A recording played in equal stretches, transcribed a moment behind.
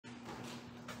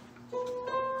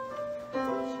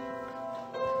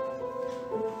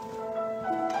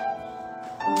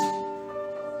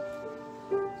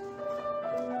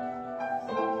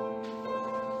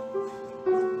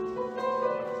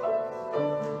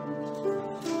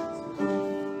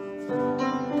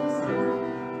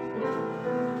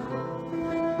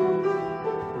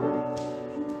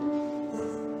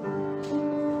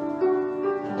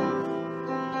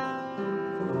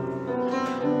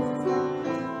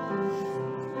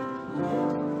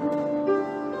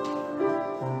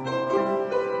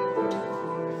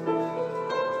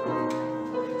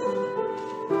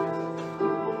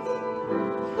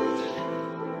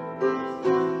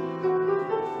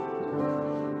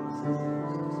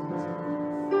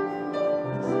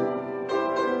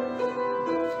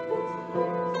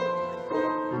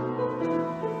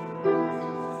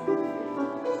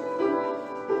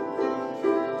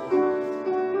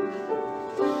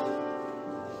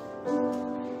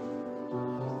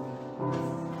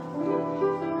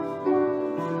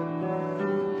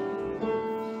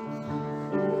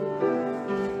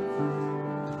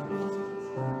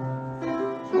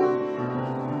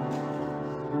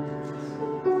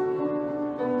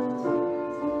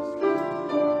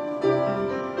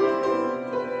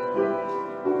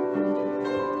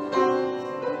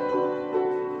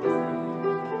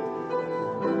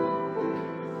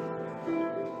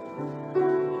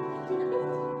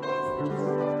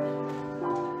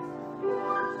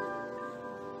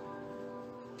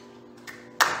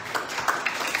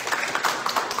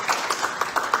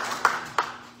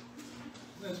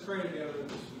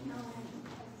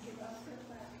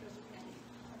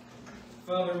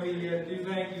Father, we do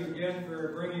thank you again for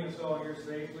bringing us all here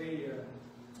safely.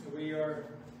 We are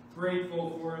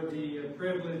grateful for the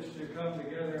privilege to come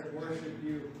together and worship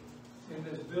you in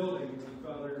this building. And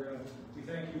Father, we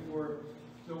thank you for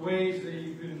the ways that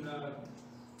you've been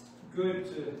good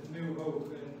to New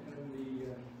Hope and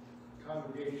the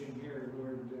congregation here,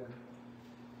 Lord.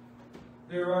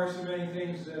 There are so many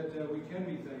things that we can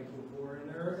be thankful for, and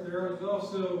there is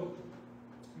also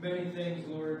many things,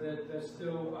 Lord, that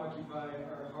still occupy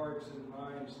our hearts and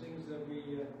minds, things that we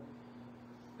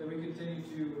continue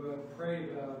to pray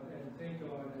about and think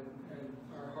on, and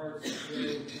our hearts go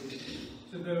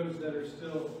to those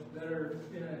that are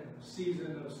in a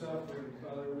season of suffering.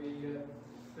 Father,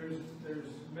 there's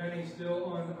many still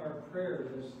on our prayer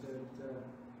list that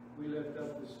we lift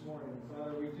up this morning.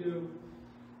 Father, we do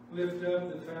lift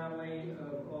up the family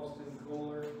of Austin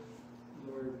Kohler,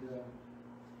 Lord.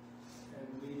 And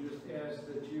we just ask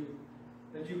that you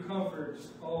comfort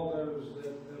all those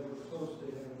that were close to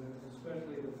him, and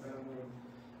especially the family.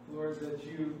 Lord, that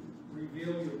you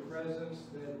reveal your presence,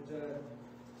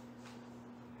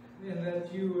 and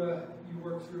that you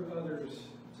work through others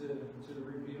to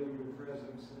reveal your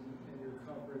presence and your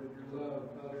comfort and your love,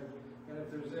 Father. And if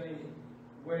there's any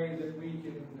way that we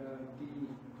can be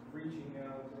reaching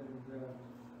out and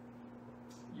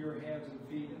your hands and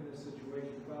feet in this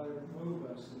situation, Father, move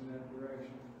us in that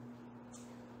direction.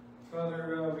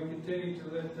 Father, we continue to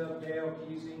lift up Dale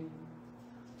Kesey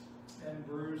and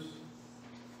Bruce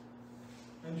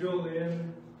and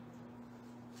Jolynn,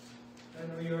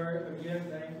 and we are again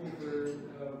thankful for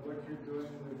what you're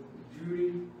doing with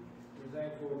Judy. We're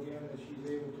thankful again that she's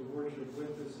able to worship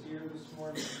with us here this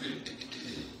morning.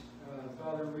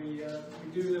 Father, we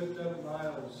do lift up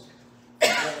Miles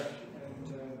and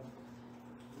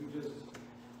we just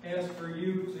ask for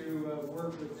you to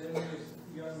work within this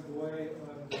young boy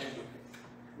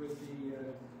with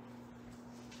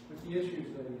the issues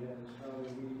that he has. Father,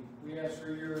 we ask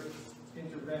for your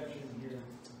intervention here.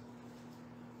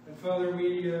 And Father,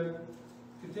 we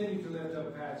continue to lift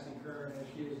up Patsy Kern as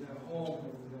she is now home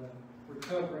and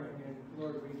recovering. And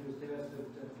Lord, we just ask that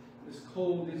this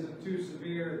cold isn't too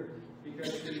severe,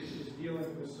 because she is dealing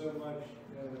with so much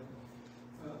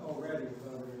already,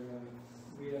 Father.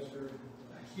 We ask for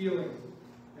healing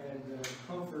and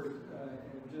comfort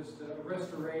and just a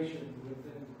restoration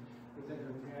within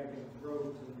her neck and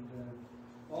throat and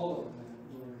all of that,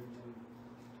 Lord.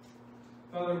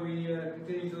 Father, we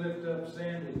continue to lift up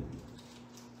Sandy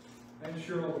and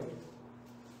Shirley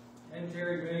and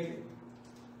Terry Bacon.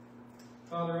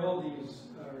 Father, all these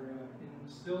are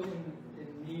still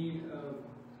in need of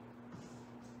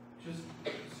just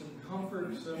some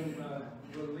comfort, some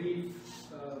relief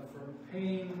from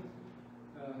pain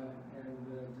and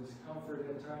discomfort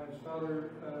at times. Father,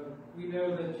 we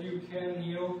know that you can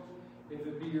heal if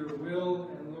it be your will.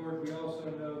 And Lord, we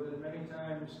also know that many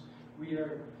times we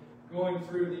are going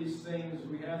through these things,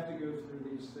 we have to go through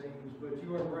these things, but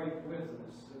you are right with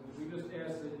us. And we just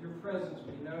ask that your presence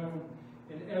be known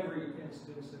in every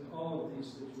instance in all of these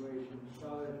situations,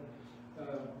 Father.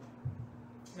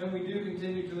 And we do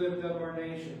continue to lift up our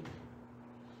nation.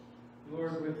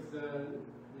 Lord, with the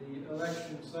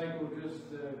election cycle just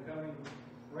coming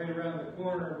right around the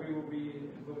corner, we will be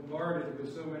bombarded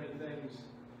with so many things.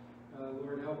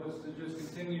 Lord, help us to just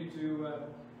continue to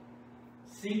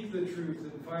seek the truth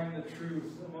and find the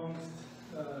truth amongst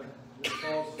the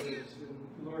falsehoods. And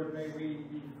Lord, may we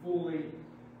be fully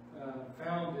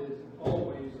founded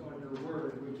always on your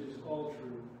word, which is all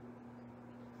true.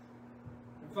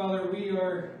 And Father, we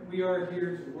are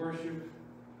here to worship.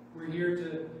 We're here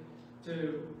to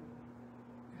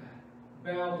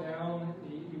bow down,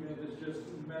 even if it's just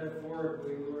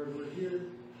metaphorically, Lord. We're here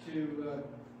to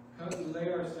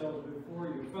lay ourselves before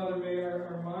you. Father, may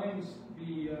our minds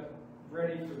be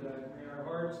ready for that. May our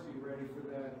hearts be ready for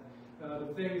that.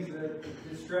 The things that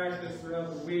distract us throughout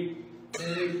the week,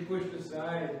 may they be pushed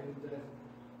aside, and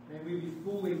may we be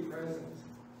fully present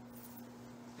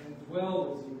and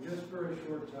dwell with you just for a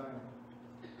short time.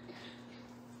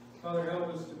 Father, help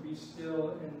us to be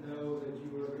still and know that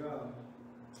you are God.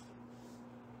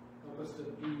 Help us to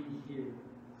be here,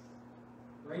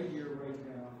 right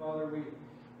now. Father,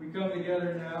 we come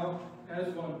together now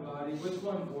as one body, with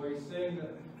one voice, saying the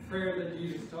prayer that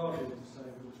Jesus taught his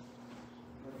disciples.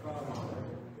 Our Father,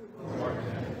 who art in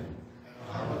heaven,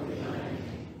 hallowed be thy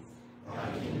name.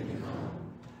 Thy kingdom come,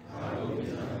 thy will be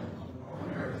done,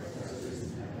 on earth as it is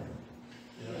in heaven.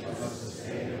 Give us this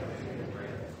day our daily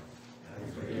bread,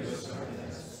 and forgive us our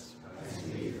debts, as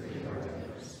we forgive our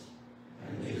debtors.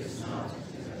 And lead us not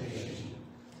into temptation,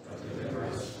 but deliver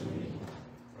us from evil.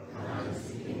 For thine is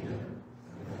the kingdom,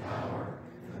 and the power,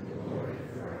 and the glory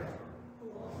forever.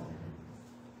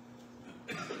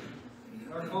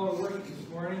 Amen. our call to worship this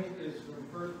morning is from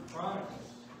 1 Chronicles.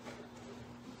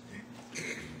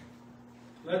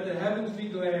 Let the heavens be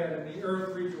glad and the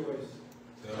earth rejoice.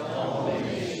 To all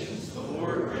nations the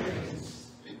Lord reigns.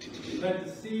 Let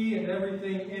the sea and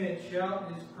everything in it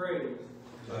shout his praise.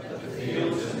 Let the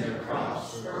fields and their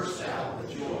crops burst out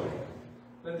with joy.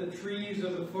 Let the trees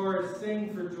of the forest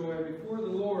sing for joy before the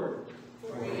Lord.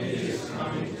 For he is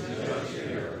coming to judge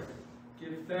the earth.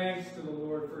 Give thanks to the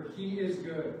Lord, for he is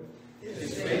good.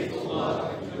 His faithful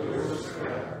love endures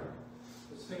forever.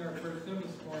 Let's sing our first hymn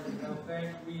this morning. Now thank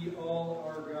we all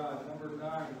our God. Number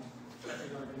 9.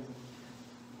 Sing our hymn.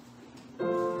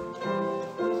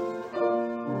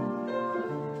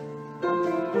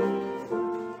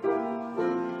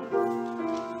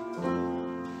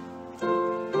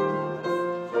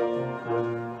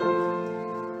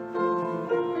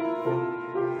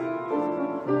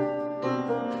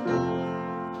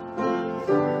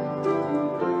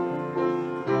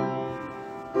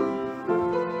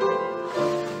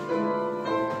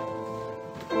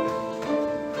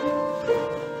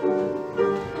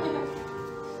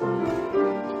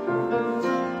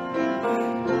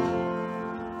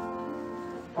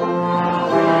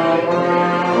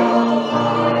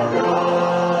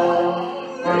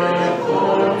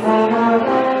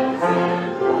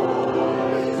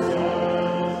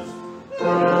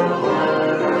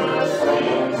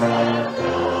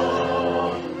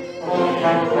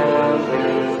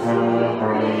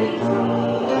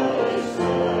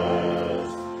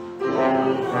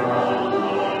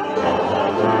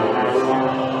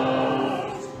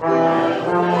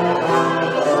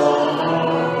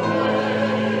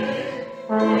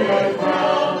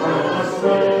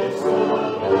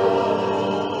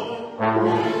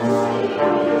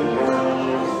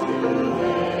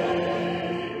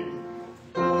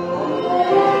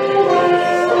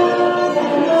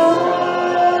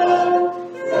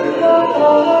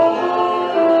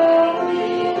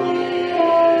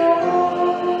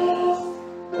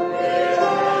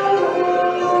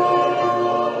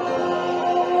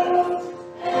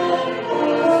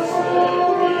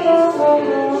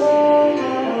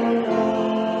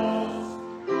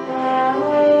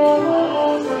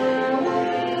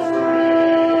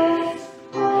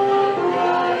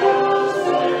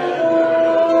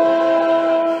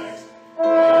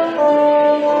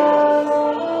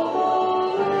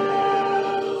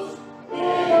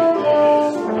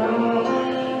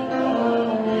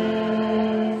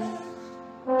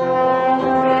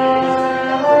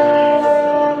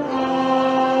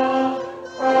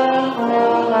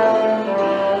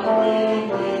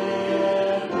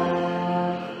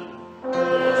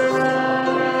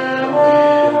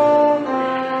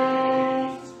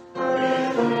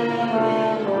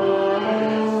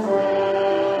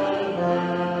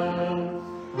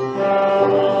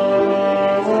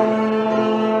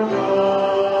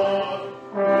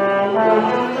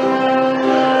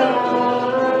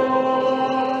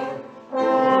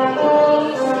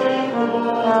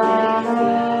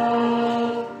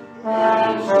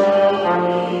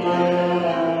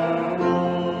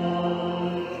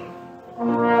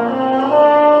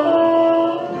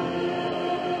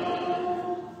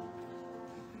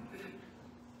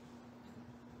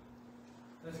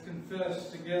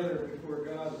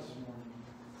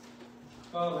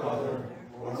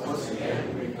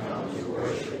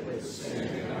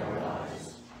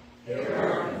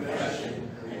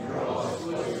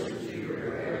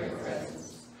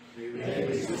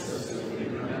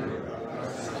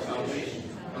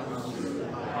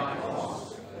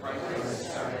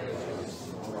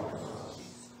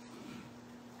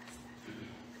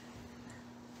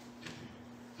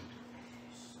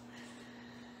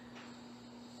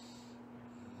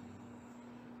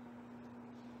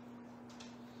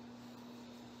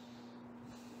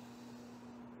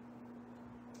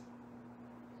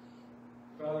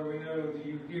 Father, we know that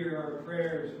you hear our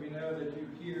prayers. We know that you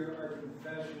hear our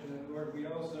confession. And Lord, we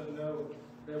also know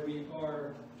that we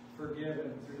are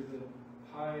forgiven through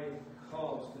the high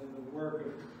cost and the work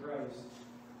of Christ,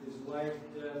 his life,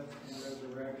 death, and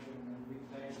resurrection. And we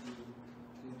thank you.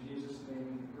 In Jesus' name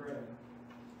we pray.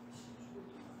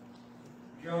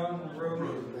 John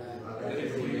wrote that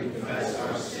if we confess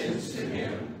our sins to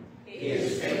him, he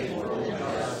is faithful and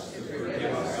just to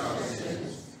forgive us our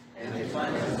sins and to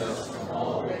cleanse us from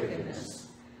all wickedness.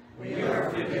 We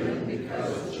are forgiven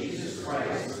because of Jesus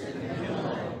Christ and him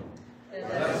alone.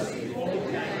 Let us be fully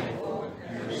thankful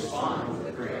and respond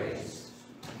with praise.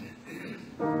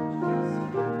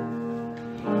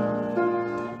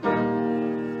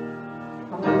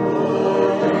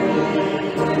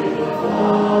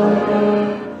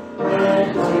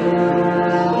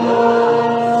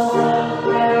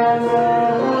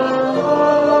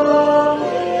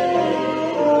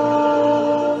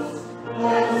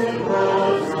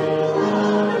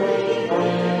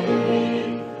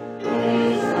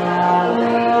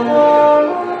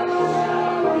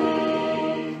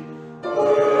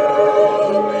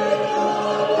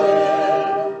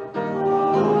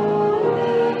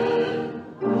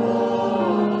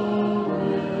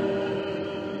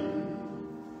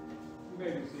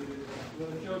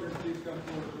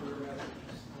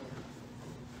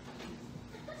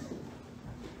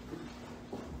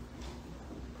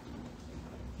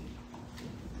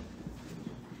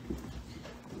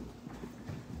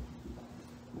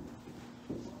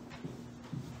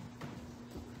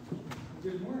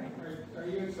 Good morning. Are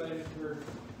you excited for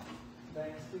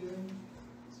Thanksgiving?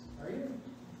 Are you?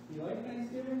 Do you like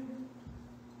Thanksgiving?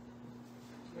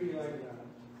 What do you like about it?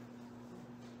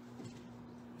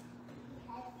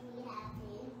 Happy.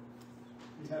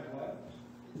 You have what?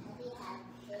 Happy.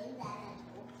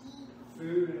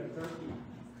 Food and a turkey.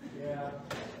 Yeah.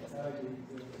 That would be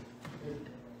good.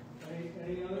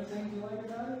 Any other things you like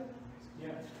about it? Yeah.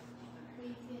 We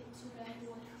get together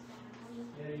with family.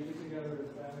 Yeah, you get together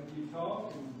with family. You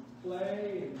talk and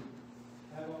play and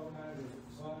have all kinds of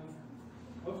fun.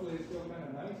 Hopefully it's still kind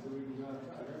of nice so we can go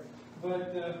outside, right? But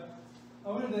I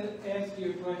wanted to ask you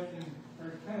a question, or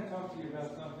kind of talk to you about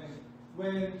something.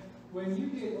 When you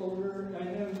get older, I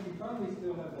know you probably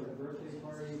still have like birthday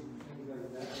parties and things like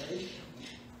that, right?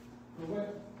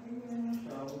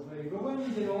 But when you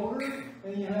get older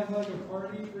and you have like a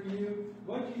party for you,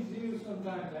 what you do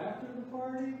sometimes after the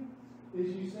party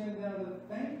is you send out a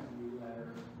thank you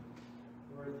letter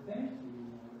or a thank you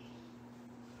note.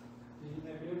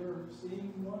 Have you ever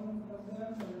seen one of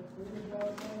them or heard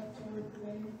about that sort of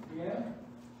thing? Yeah?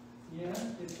 Yeah?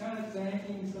 It's kind of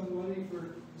thanking somebody for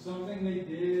something they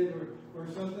did or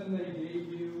something they gave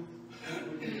you,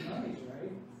 which is nice,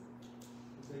 right?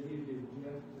 They give you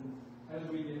gifts. And as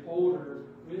we get older,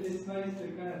 it's nice to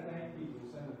kind of thank people,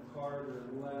 send a card or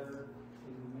a letter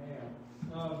in the mail.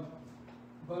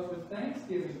 But with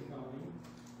Thanksgiving coming,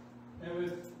 and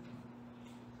with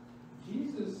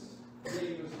Jesus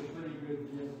gave us a pretty good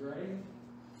gift, right?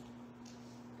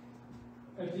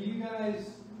 Do you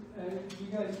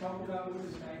guys talk about what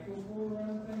you're thankful for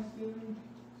around Thanksgiving?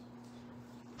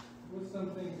 What's some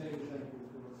things that you're thankful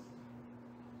for?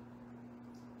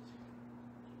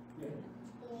 Yeah.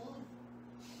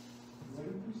 What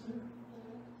did you say?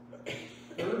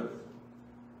 Earth.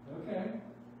 Okay.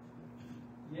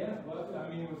 Yeah, but I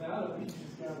mean, without it, we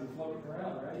just gotta be floating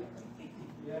around, right?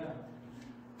 Yeah.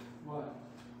 What?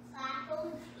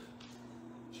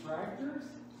 Tractors?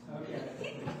 Okay.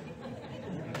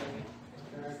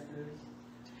 Tractors.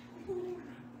 Do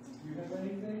you have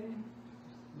anything?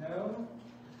 No?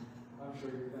 I'm sure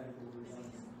you're thankful for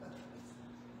something.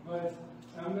 But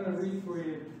I'm going to read for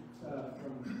you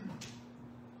from, I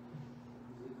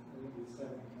think it's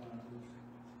 2nd Chronicles.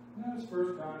 No, it's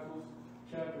 1st Chronicles,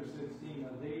 chapter 16.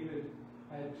 Now, David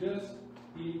had just,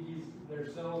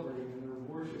 they're celebrating and they're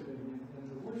worshiping. And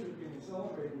they're worshiping and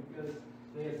celebrating because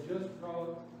they had just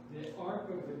brought the Ark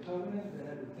of the Covenant that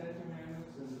had the 10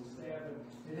 Commandments and the staff.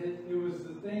 It was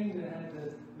the thing that had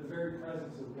the very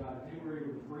presence of God. They were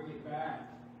able to bring it back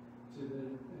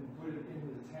and put it into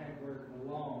the tent where it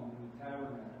belonged, in the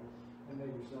tabernacle. And they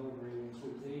were celebrating. So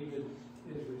David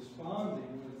is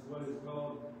responding with what is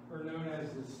called, or known as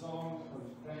the Song of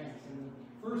Thanks. And the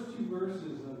first 2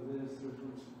 verses of this, which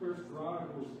was 1st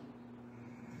Chronicles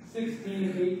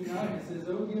 16, 8, 9, it says,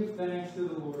 "Oh, give thanks to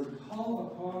the Lord,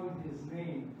 call upon his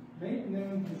name, make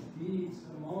known his deeds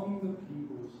among the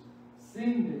peoples,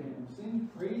 sing to him, sing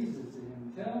praises to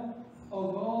him, tell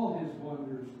of all his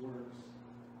wondrous works."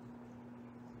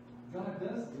 God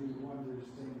does do wondrous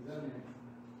things, doesn't he?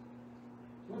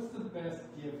 What's the best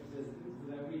gift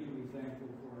that we can be thankful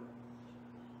for?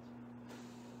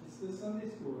 the Sunday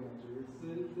school answer. It's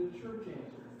the church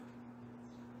answer.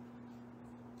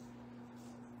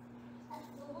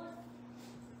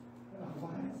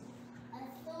 What?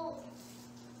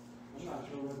 I'm not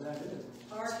sure what that is.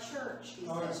 Our church.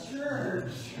 Our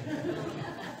church.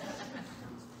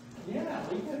 Yeah,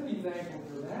 we can be thankful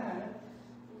for that.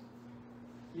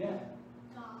 Yeah.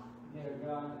 God. Yeah,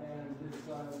 God and His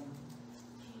Son,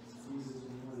 Jesus,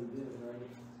 and what He did, right?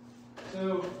 So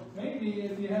maybe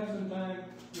if you have some time,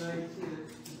 like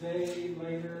today,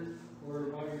 later,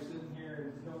 or while you're sitting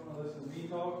here and don't want to listen to me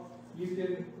talk, you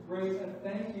can write a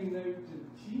thank you note to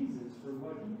Jesus for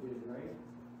what He did, right?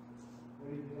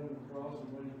 What He did on the cross and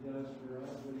what He does for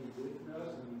us, what He did for us,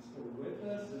 and He's still with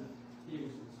us, and He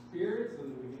was His Spirit so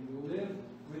that we can live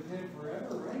with Him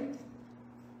forever, right?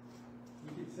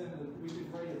 We could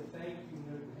write a thank you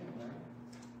note to Him, right?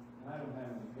 I don't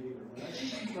have any paper, but I think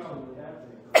you probably have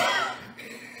paper. Right?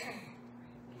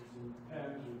 Some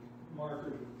pens or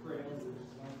markers or crayons or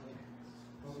something.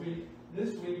 But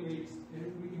this week we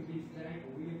can be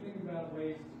thankful. We can think about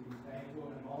ways to be thankful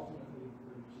and ultimately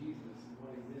for Jesus and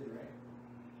what He did, right?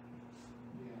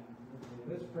 Yeah. Okay,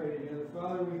 let's pray together.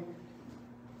 Father, we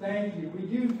thank you. We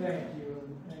do thank you.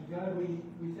 And God, we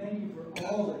thank you for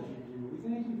all that you do. We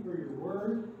thank you for your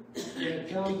word that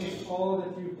tells us all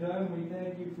that you've done. We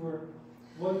thank you for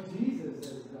what Jesus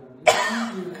has done. We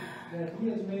thank you that He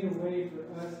has made a way for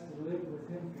us to live with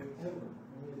Him forever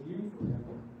and with you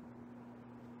forever.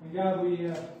 And God, we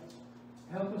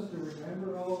help us to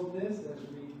remember all of this as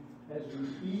we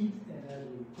eat and as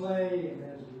we play and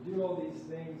as we do all these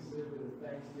things over the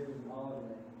Thanksgiving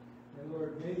holiday. And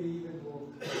Lord, maybe even we'll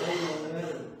write a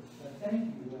letter, a thank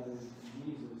you letter to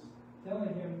Jesus,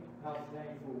 telling Him how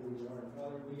thankful we are.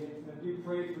 Father, we do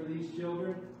pray for these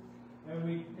children, and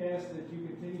we ask that you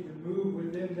continue to move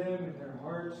within them and their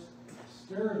hearts,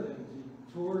 stir them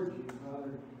toward you,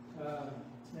 Father,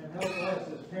 and help us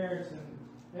as parents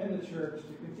and the church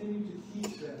to continue to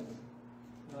teach them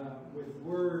with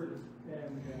word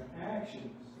and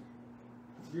actions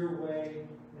your way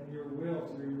and your will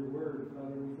through your word.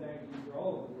 Father, we thank you for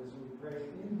all of this, and we pray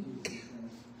in Jesus' name.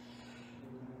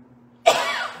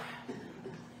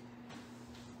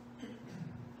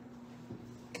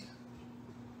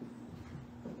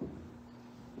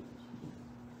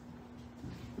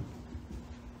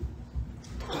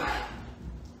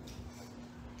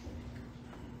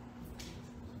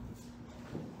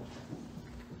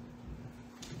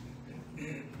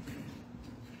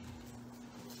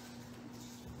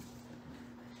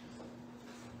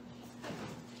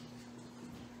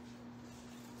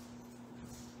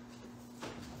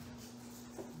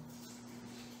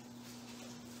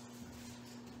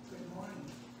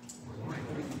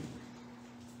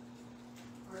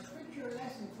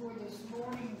 For this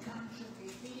morning comes from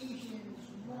Ephesians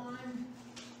 1,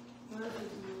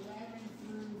 verses 11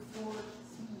 through 14.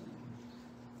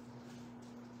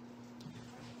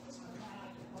 I'm not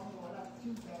like to bundle it up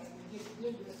too bad. We just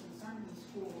did this in Sunday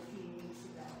school a few weeks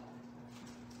ago.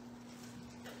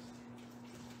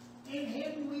 In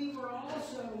Him we were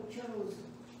also chosen,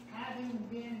 having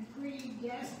been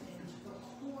predestined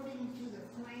according to the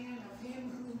plan of Him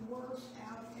who works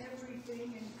out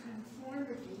everything in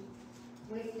conformity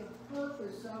with the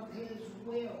purpose of His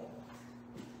will,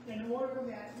 in order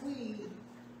that we,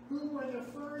 who were the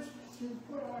first to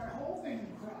put our hope in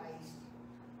Christ,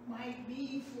 might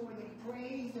be for the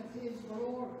praise of His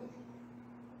glory.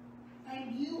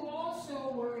 And you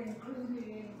also were included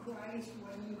in Christ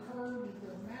when you heard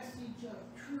the message of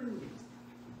truth,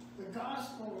 the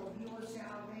gospel of your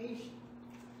salvation.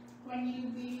 When you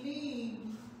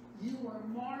believed, you were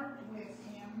marked with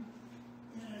Him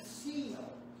in a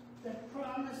seal, the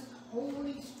promised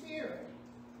Holy Spirit,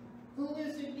 who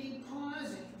is a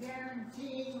deposit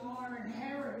guaranteeing our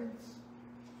inheritance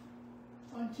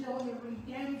until the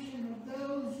redemption of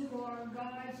those who are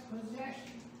God's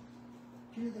possession,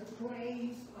 to the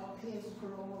praise of His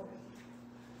glory.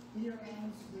 Here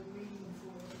ends the reading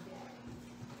for today.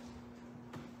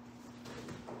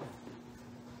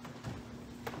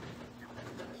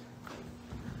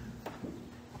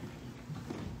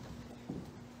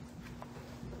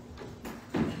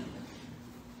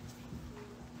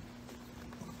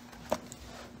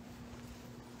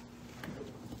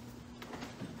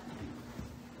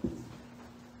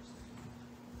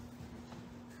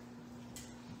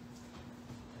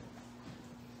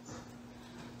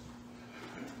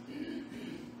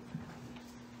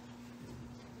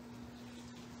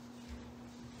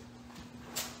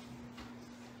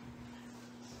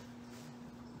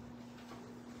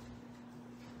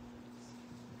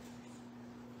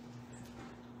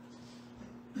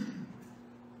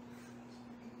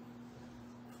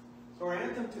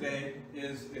 anthem today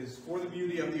is For the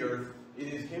Beauty of the Earth. It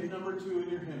is hymn number 2 in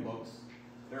your hymn books.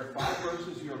 There are 5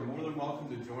 verses. You are more than welcome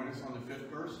to join us on the 5th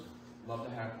verse. Love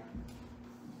to have you.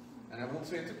 And I won't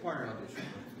say it's a choir audition.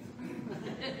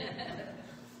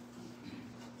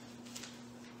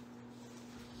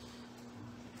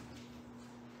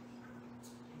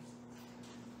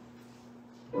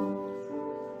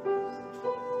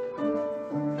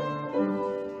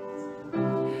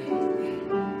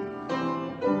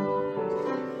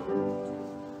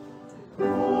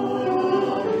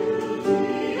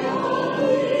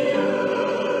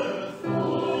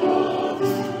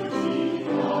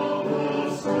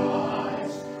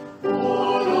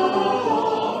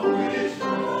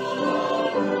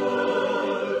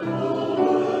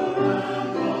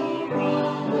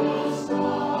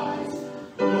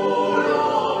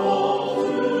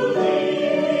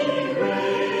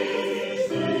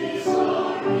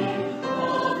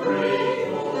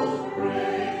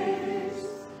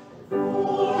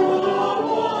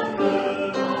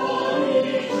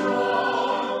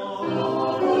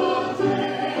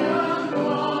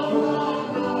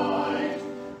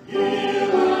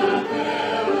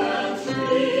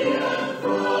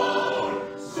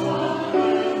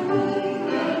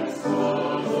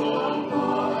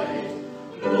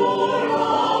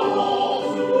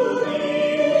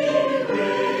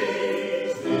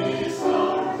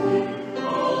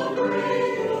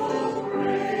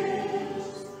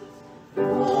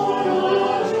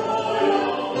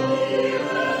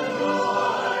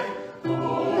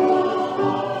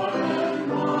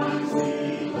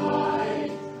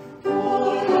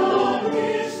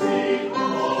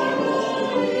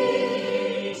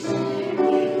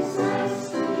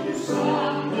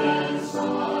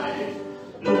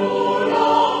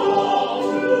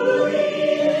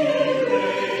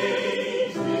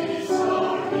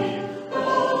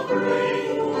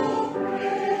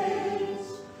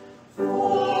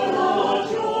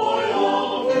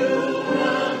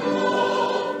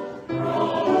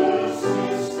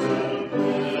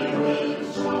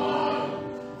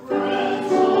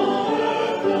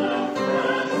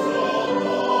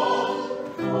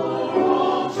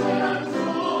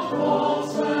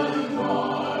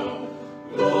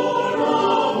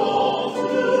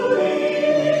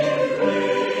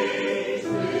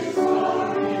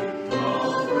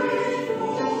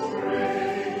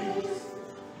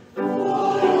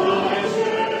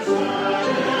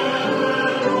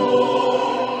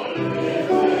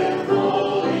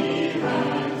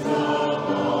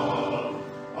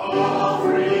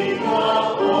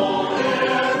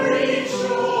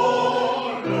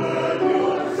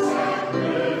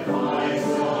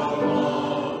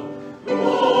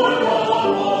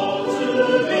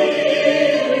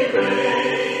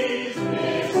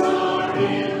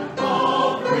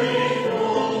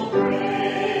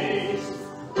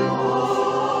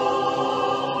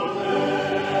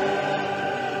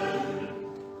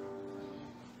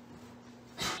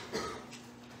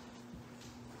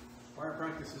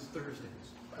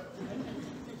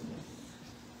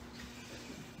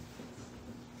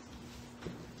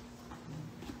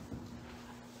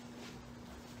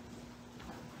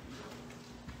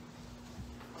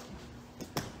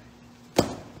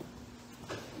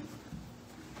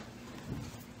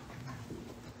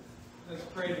 Let's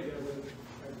pray together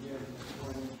again this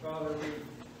morning. Father,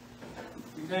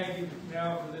 we thank you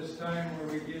now for this time where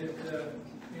we get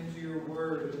into your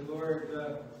word. And Lord,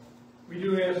 we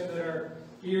do ask that our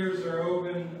ears are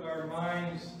open, our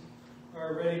minds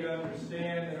are ready to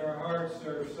understand, and our hearts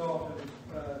are softened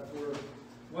for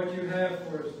what you have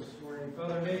for us this morning.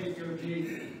 Father, make it go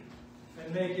deep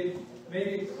and make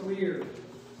it clear,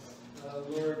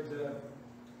 Lord.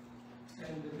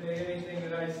 And may anything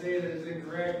that I say that is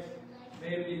incorrect,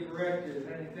 may it be corrected.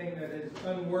 Anything that is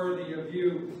unworthy of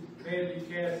you, may it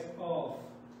be cast off,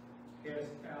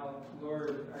 cast out.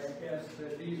 Lord, I ask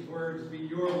that these words be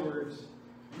your words,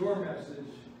 your message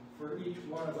for each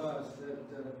one of us,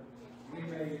 that we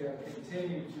may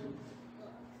continue to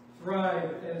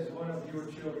thrive as one of your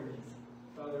children.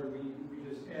 Father, we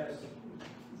just ask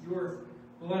your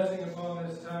blessing upon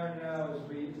this time now as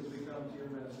we come to your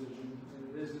message.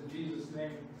 And it is in Jesus'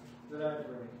 name that I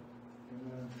pray.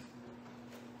 Amen.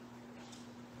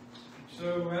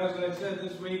 So, as I said,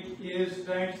 this week is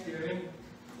Thanksgiving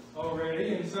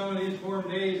already, and some of these warm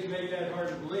days make that hard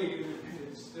to believe.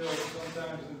 It's still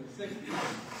sometimes in the 60s.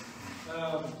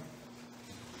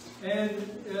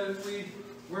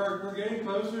 We're getting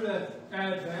closer to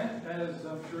Advent, as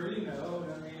I'm sure you know.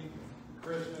 I mean,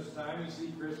 Christmas time, you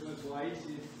see Christmas lights,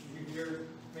 you hear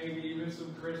maybe even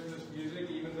some Christmas music,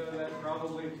 even though that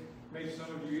probably makes some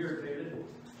of you irritated.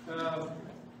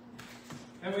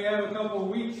 And we have a couple of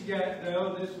weeks yet,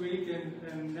 though, this week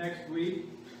and next week,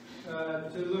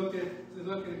 to look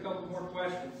at a couple more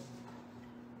questions.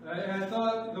 And I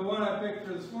thought the one I picked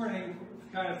for this morning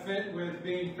kind of fit with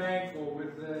being thankful,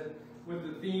 with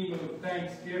the theme of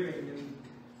Thanksgiving.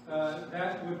 And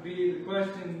that would be the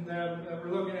question that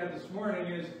we're looking at this morning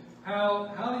is,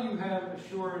 how do you have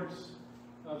assurance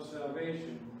of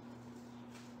salvation?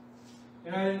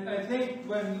 And I think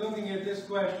when looking at this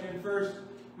question, first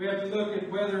we have to look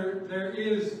at whether there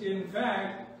is, in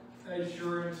fact,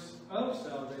 assurance of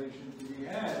salvation to be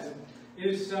had.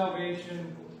 Is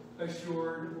salvation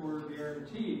assured or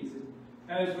guaranteed?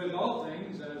 As with all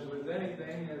things, as with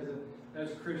anything, as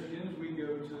Christians, we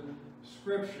go to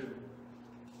Scripture.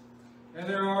 And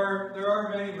there are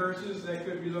many verses that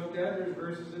could be looked at. There's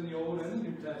verses in the Old and the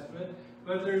New Testament,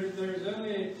 but there's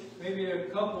only maybe a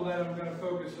couple that I'm going to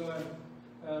focus on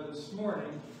this morning,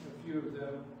 a few of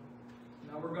them.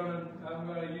 Now I'm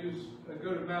going to use a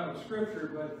good amount of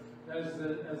Scripture, but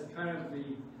as kind of the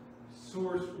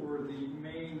source or the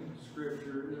main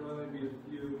Scripture, there'll only be a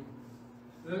few.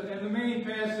 And the main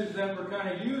passage that we're kind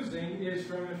of using is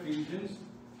from Ephesians,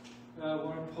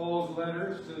 one of Paul's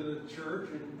letters to the church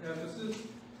in Ephesus.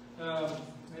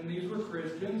 And these were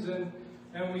Christians,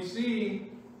 and we see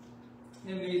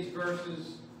in these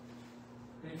verses,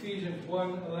 in Ephesians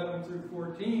 1:11 through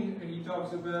 14, and he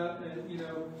talks about,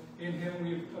 in him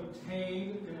we've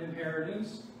obtained an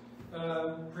inheritance,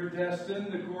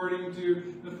 predestined according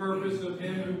to the purpose of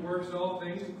him who works all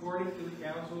things according to the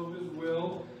counsel of his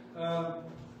will.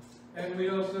 And we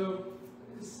also,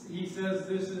 he says,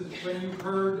 this is when you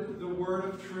heard the word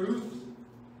of truth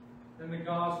and the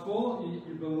gospel,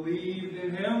 you believed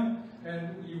in him,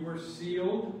 and you were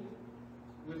sealed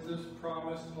with this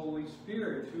promised Holy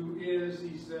Spirit, who is,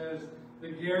 he says, the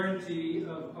guarantee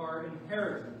of our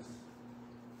inheritance.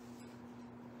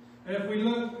 And if we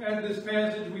look at this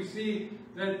passage, we see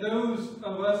that those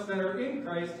of us that are in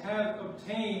Christ have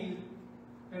obtained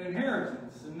an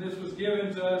inheritance. And this was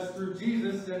given to us through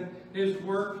Jesus and his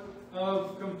work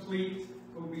of complete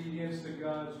obedience to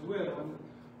God's will. And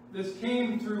this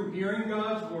came through hearing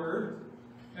God's word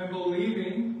and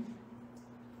believing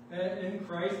in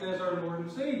Christ as our Lord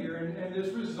and Savior. And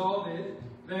this resulted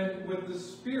then with the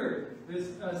Spirit,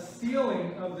 this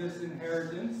sealing of this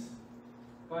inheritance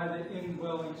by the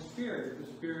indwelling Spirit.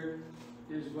 The Spirit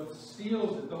is what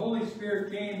seals it. The Holy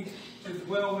Spirit came to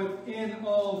dwell within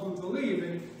all who believe,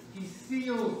 and he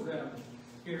seals them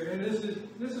here. And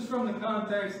this is from the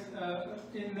context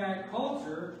in that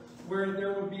culture where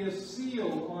there would be a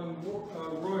seal on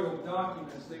royal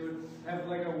documents. They would have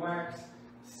like a wax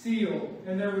seal,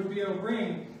 and there would be a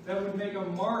ring that would make a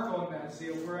mark on that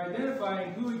seal for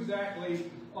identifying who exactly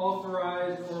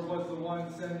authorized or was the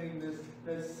one sending this,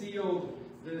 that sealed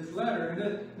this letter.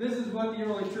 And this is what the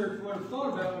early church would have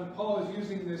thought about when Paul is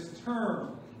using this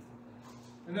term.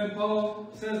 And then Paul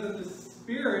says that the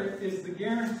Spirit is the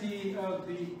guarantee of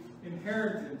the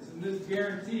inheritance. And this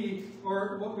guarantee,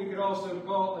 or what we could also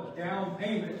call a down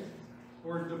payment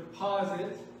or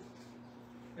deposit,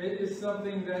 it is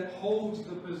something that holds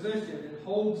the position. It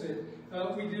holds it.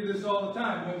 We do this all the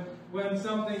time. When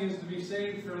something is to be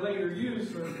saved for later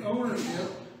use or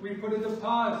ownership, we put a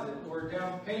deposit or a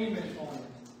down payment on it.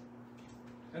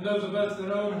 And those of us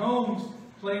that own homes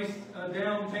place a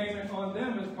down payment on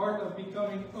them as part of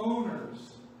becoming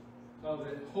owners of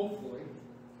it, hopefully,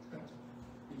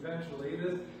 eventually.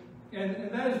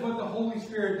 And that is what the Holy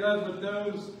Spirit does with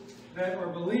those that are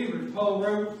believers. Paul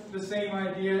wrote the same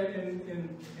idea in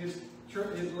his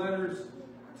letters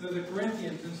to the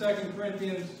Corinthians. In 2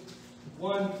 Corinthians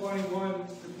 1:21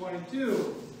 to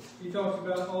 22, he talks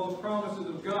about all the promises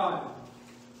of God.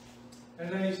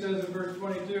 And then he says in verse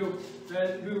 22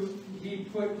 that he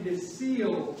put his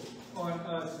seal on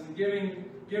us and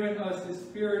given us his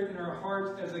Spirit in our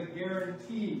hearts as a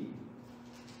guarantee.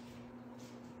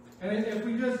 And if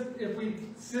we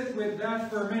sit with that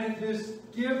for a minute, this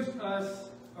gives us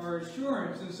our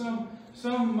assurance. And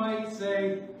some might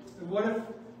say, what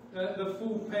if the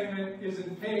full payment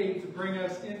isn't paid to bring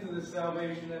us into the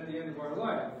salvation at the end of our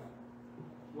life?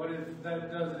 What if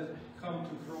that doesn't come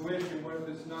to fruition? What if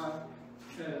it's not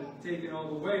taken all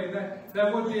the way? And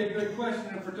that would be a good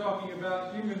question if we're talking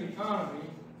about human economy.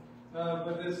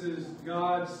 But this is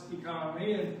God's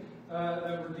economy and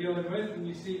that we're dealing with. And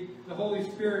you see, the Holy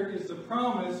Spirit is the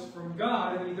promise from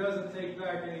God, and he doesn't take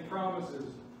back any promises.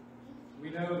 We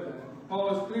know that.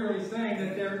 Paul is clearly saying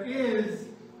that there is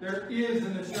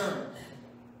an assurance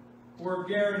or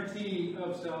guarantee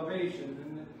of salvation.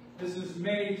 And this is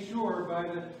made sure by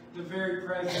the very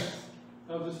presence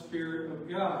of the Spirit of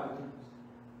God.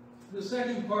 The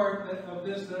second part of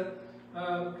this that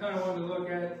kind of wanted to look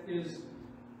at is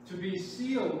to be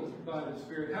sealed by the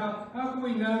Spirit. How can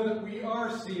we know that we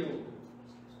are sealed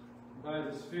by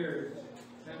the Spirit?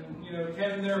 And,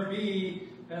 can there be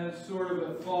sort of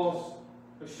a false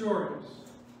assurance?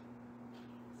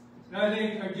 And I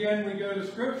think, again, we go to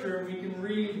Scripture and we can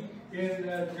read in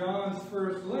John's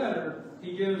first letter,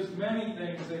 he gives many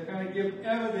things that kind of give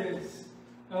evidence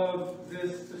of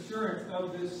this assurance,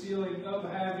 of this sealing, of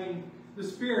having the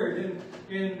Spirit.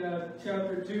 In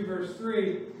chapter 2, verse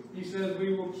 3, he says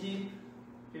we will keep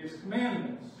His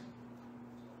commandments.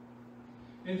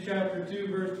 In chapter 2,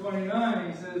 verse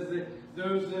 29, he says that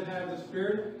those that have the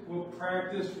Spirit will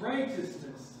practice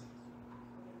righteousness.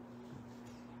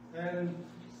 And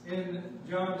in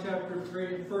John chapter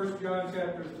 3, 1 John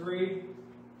chapter 3,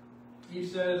 he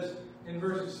says in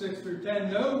verses 6 through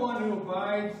 10, no one who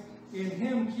abides in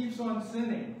Him keeps on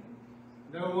sinning.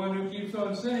 No one who keeps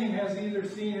on sinning has either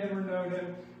seen Him or known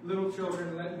Him. Little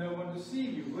children, let no one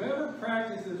deceive you. Whoever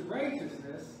practices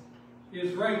righteousness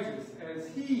is righteous, as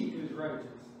He is righteous.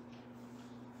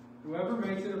 Whoever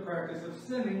makes it a practice of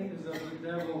sinning is of the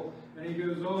devil. And he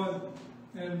goes on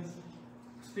and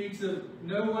speaks of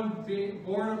no one being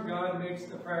born of God makes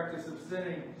a practice of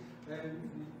sinning.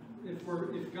 And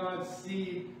if God's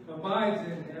seed abides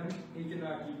in him, he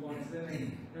cannot keep on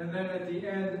sinning. And then at the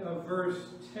end of verse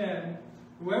 10,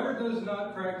 whoever does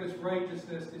not practice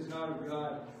righteousness is not of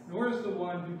God, nor is the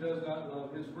one who does not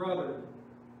love his brother.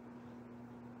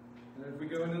 And if we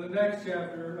go into the next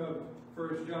chapter of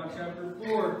 1 John chapter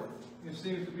 4, it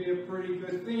seems to be a pretty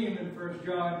good theme in 1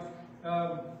 John.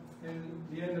 In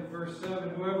the end of verse 7,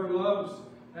 whoever loves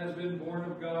has been born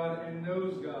of God and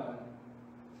knows God.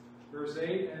 Verse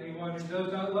 8, anyone who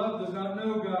does not love does not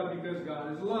know God, because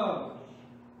God is love.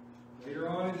 Later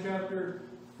on in chapter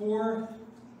 4,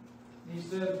 he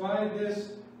says, by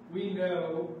this we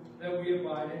know that we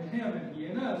abide in Him and He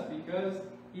in us, because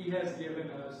He has given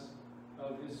us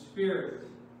of His Spirit.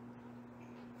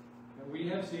 And we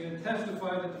have seen and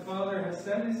testified that the Father has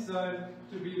sent His Son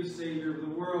to be the Savior of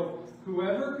the world.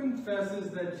 Whoever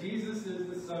confesses that Jesus is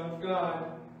the Son of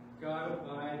God, God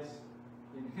abides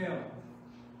in Him,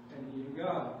 and He in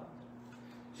God.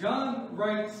 John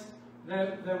writes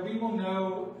that we will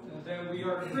know that we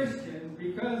are Christians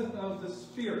because of the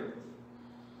Spirit.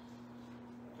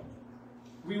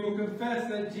 We will confess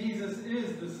that Jesus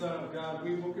is the Son of God.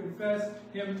 We will confess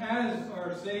Him as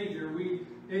our Savior.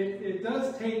 It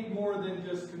does take more than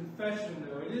just confession,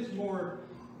 though. It is more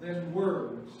than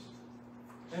words.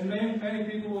 And many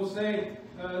people will say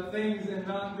things and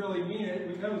not really mean it.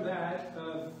 We know that.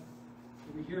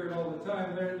 We hear it all the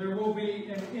time. There will be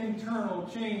an internal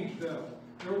change, though.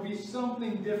 There will be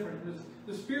something different.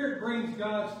 The Spirit brings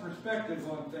God's perspective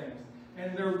on things,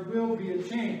 and there will be a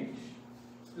change.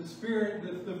 The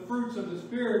Spirit, the fruits of the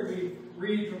Spirit we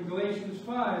read from Galatians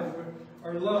 5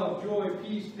 are love, joy,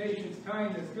 peace, patience,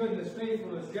 kindness, goodness,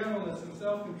 faithfulness, gentleness, and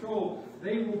self-control.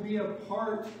 They will be a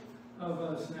part of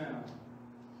us now.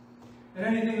 And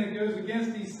anything that goes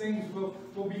against these things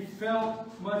will be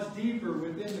felt much deeper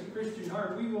within the Christian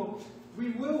heart. We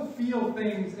will feel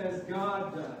things as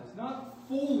God does. Not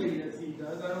fully as He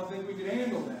does. I don't think we can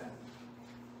handle that.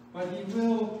 But He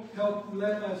will help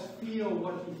let us feel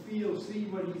what He feels, see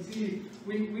what He sees.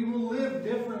 We will live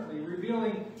differently,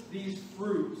 revealing these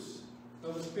fruits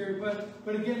of the Spirit.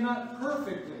 But again, not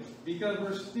perfectly, because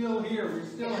we're still here. We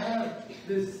still have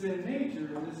this sin nature,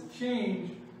 and this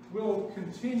change will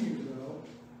continue, though.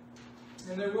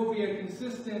 And there will be a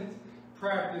consistent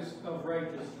practice of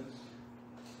righteousness.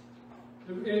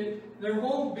 There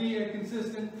won't be a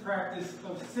consistent practice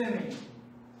of sinning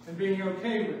and being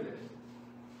okay with it.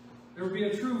 There will be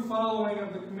a true following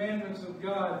of the commandments of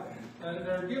God that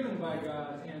are given by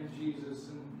God and Jesus.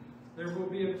 And there will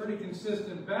be a pretty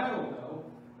consistent battle, though.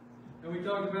 And we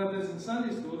talked about this in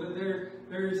Sunday school, that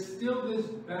there is still this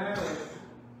battle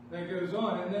that goes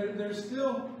on. And there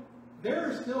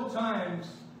are still times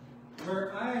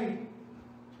where I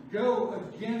go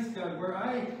against God, where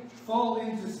I fall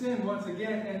into sin once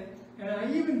again, and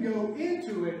I even go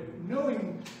into it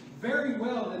knowing very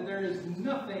well that there is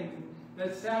nothing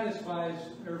that satisfies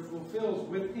or fulfills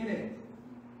within it.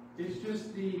 It's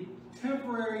just the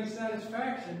temporary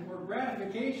satisfaction or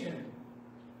gratification.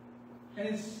 And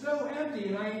it's so empty,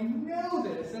 and I know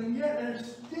this, and yet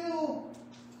there's still,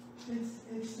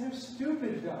 it's so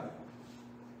stupid, God.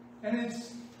 And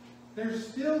there's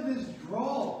still this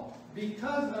draw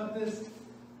because of this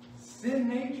sin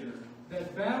nature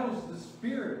that battles the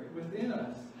Spirit within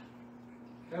us,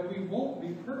 that we won't be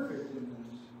perfect in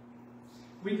this.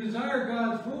 We desire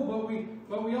God's rule,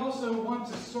 but we also want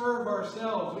to serve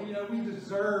ourselves. We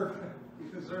deserve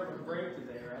a break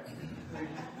today, right?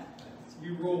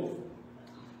 You rule.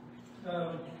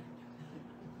 The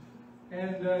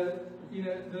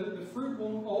fruit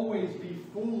won't always be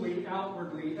fully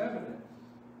outwardly evident.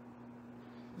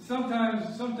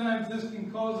 Sometimes this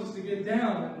can cause us to get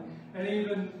down and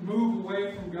even move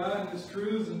away from God and His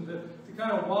truths, and to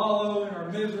kind of wallow in our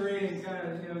misery and kind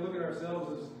of look at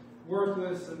ourselves as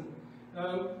worthless. And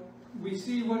we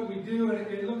see what we do, and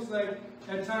it looks like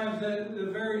at times that the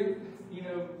very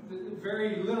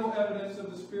little evidence of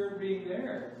the Spirit being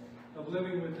there, of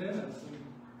living within us.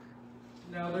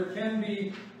 Now there can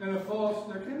be a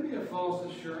false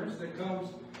assurance that comes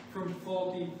from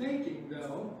faulty thinking,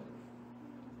 though.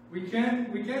 We can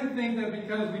think that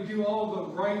because we do all the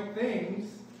right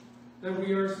things, that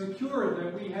we are secure,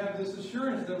 that we have this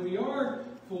assurance that we are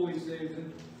fully saved.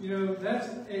 And that's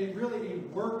really a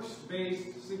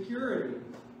works-based security,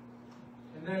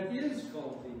 and that is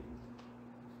faulty.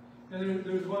 And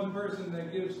there's one person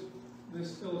that gives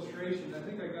this illustration. I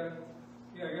think I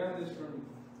got this from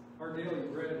Our Daily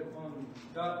Bread on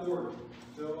 .org,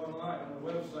 so online on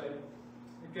the website.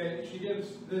 Okay, she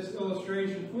gives this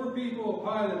illustration. 4 people, a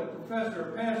pilot, a professor,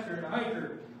 a pastor, and a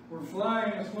hiker, were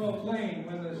flying a small plane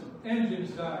when the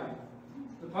engines died.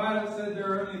 The pilot said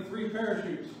there are only 3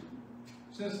 parachutes.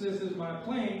 Since this is my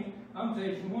plane, I'm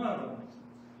taking one of them.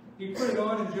 He put it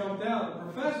on and jumped out. The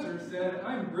professor said,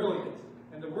 I'm brilliant,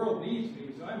 and the world needs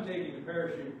me, so I'm taking the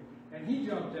parachute. And he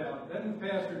jumped out. Then the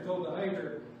pastor told the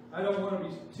hiker, I don't want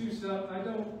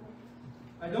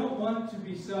to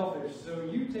be selfish, so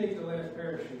you take the last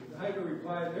parachute. The hiker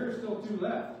replied, there are still 2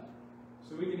 left,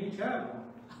 so we can each have one.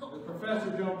 The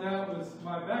professor jumped out with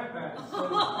my backpack instead of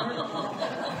the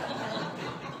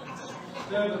parachute.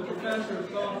 So the professor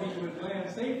thought he would land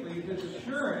safely. His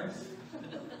assurance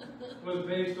was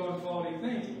based on faulty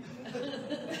thinking.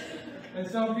 And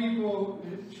some people,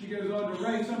 she goes on to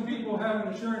write, some people have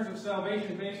an assurance of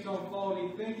salvation based on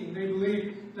faulty thinking. They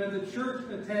believe that the church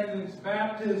attendance,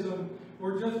 baptism,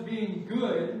 or just being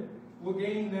good will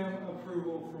gain them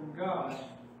approval from God.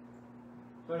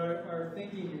 But our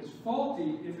thinking is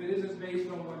faulty if it isn't based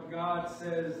on what God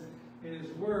says in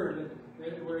His Word,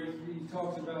 where he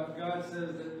talks about, God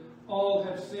says that all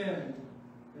have sinned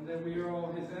and that we are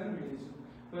all His enemies.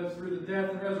 But through the death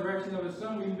and resurrection of His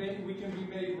Son, we can be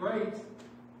made right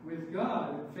with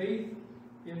God. And faith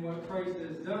in what Christ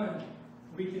has done,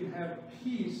 we can have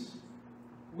peace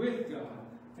with God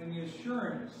and the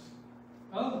assurance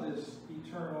of this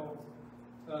eternal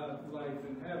life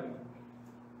in heaven.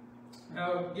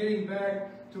 Now, getting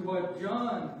back to what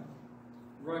John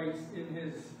writes in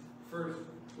his first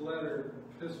letter,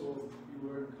 epistle, if you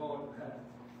were to call it that,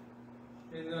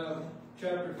 in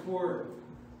chapter 4,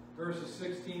 verses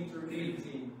 16 through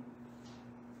 18.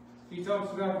 He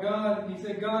talks about God. He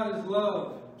said, God is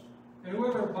love. And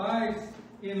whoever abides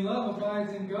in love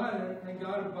abides in God, and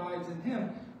God abides in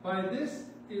him. By this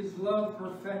is love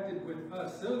perfected with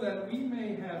us, so that we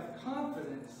may have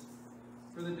confidence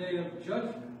for the day of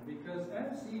judgment. Because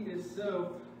as He is,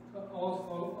 so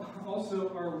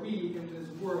also are we in this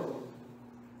world.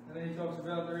 And then he talks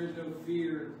about there is no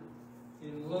fear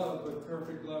in love, but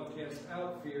perfect love casts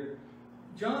out fear.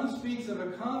 John speaks of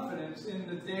a confidence in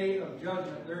the day of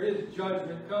judgment. There is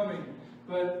judgment coming,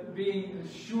 but being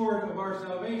assured of our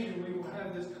salvation, we will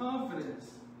have this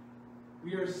confidence.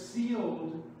 We are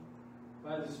sealed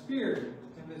by the Spirit,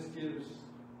 and this gives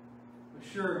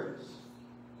assurance.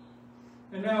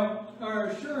 And now, our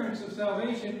assurance of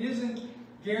salvation isn't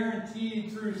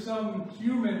guaranteed through some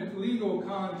human legal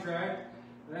contract.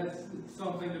 That's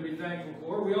something to be thankful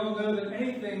for. We all know that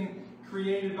anything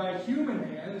created by human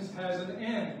hands has an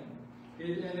end. And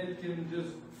it can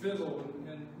just fizzle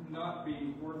and not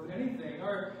be worth anything.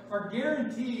 Our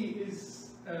guarantee is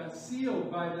sealed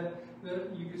by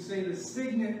you could say, the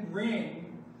signet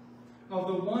ring of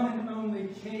the one and only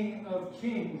King of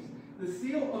Kings. The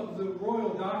seal of the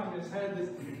royal documents had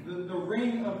the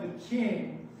ring of the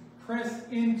king pressed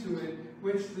into it,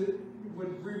 which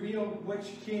would reveal which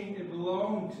king it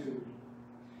belonged to.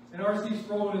 And R.C.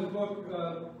 Sproul, in his book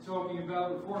talking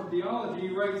about Reformed theology,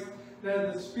 he writes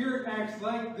that the Spirit acts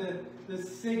like the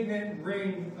signet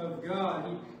ring of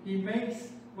God. He makes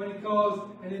what he calls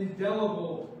an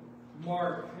indelible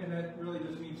mark, and that really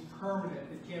just means permanent.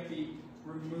 It can't be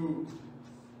removed.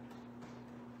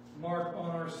 Mark on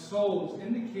our souls,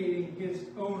 indicating His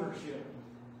ownership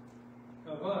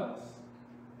of us.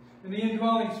 And the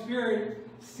indwelling Spirit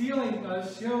sealing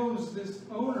us shows this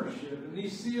ownership. And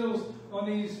these seals on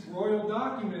these royal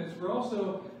documents were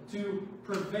also to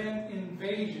prevent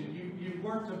invasion. You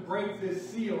weren't to break this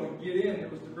seal and get in. It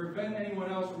was to prevent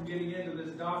anyone else from getting into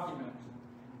this document.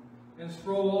 And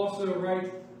Sproul also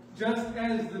writes Just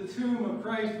as the tomb of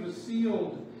Christ was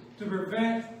sealed to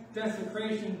prevent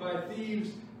desecration by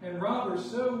thieves and robbers,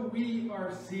 so we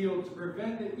are sealed to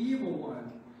prevent the evil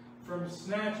one from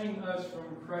snatching us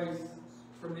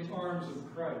from the arms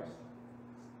of Christ.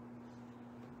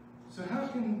 So how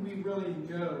can we really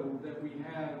know that we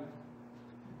have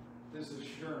this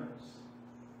assurance?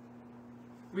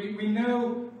 We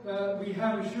know we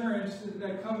have assurance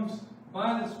that comes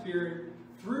by the Spirit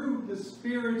through the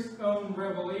Spirit's own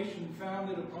revelation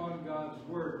founded upon God's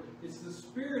Word. It's the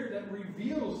Spirit that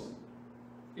reveals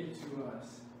it to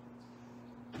us.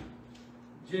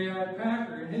 J.I.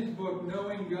 Packer, in his book,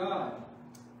 Knowing God,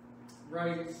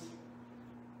 writes,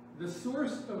 "The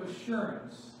source of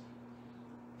assurance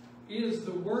is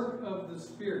the work of the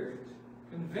Spirit,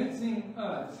 convincing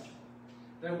us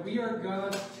that we are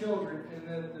God's children and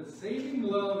that the saving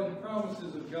love and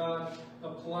promises of God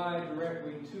apply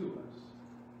directly to us."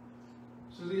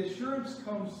 So the assurance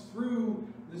comes through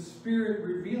the Spirit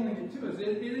revealing it to us.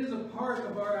 It is a part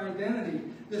of our identity.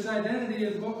 This identity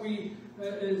is what we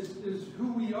is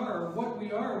who we are, or what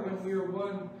we are when we are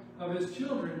one of His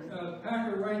children.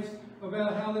 Packer writes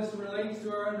about how this relates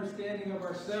to our understanding of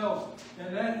ourselves,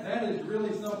 and that is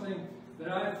really something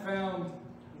that I've found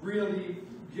really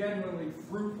genuinely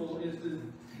fruitful.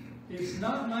 It's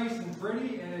not nice and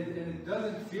pretty, and it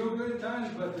doesn't feel good at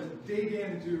times, but to dig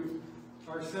into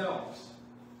ourselves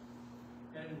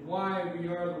and why we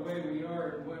are the way we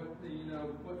are, and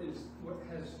what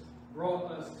has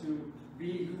brought us to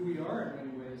be who we are in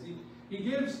many ways. He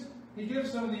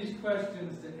gives some of these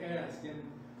questions to ask, and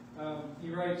he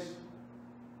writes,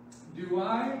 "Do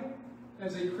I,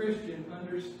 as a Christian,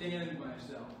 understand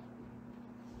myself?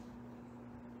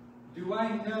 Do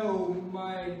I know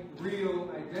my real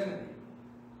identity,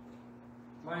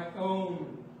 my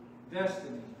own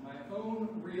destiny, my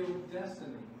own real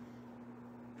destiny?"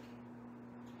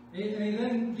 And he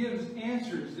then gives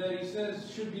answers that he says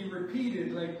should be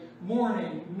repeated, like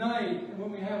morning, night, and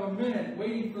when we have a minute,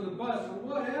 waiting for the bus, or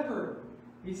whatever.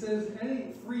 He says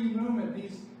any free moment,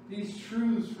 these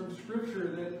truths from Scripture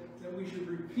that we should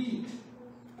repeat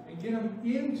and get them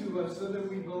into us so that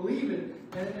we believe it,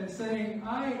 and saying,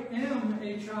 I am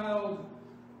a child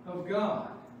of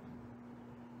God.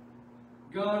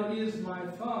 God is my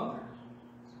Father.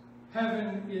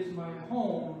 Heaven is my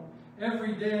home.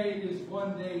 Every day is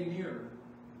one day nearer.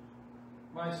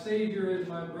 My Savior is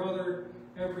my brother.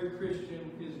 Every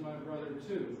Christian is my brother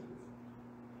too.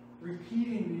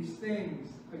 Repeating these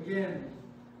things again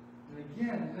and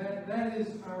again. That is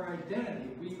our identity.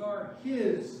 We are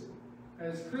His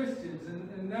as Christians,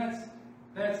 and that's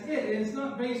it. And it's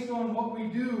not based on what we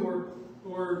do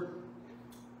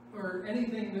or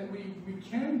anything that we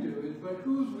can do, but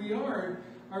whose we are.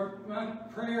 Our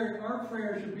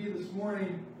prayer should be this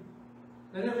morning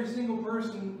that every single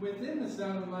person within the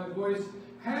sound of my voice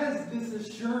has this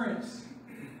assurance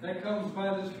that comes by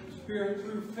the Spirit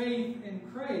through faith in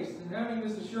Christ. And having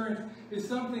this assurance is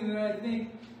something that I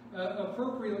think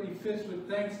appropriately fits with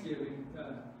Thanksgiving,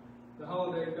 the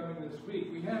holiday coming this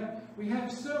week. We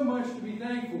have so much to be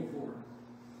thankful for.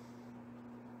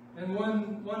 And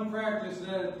one practice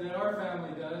that our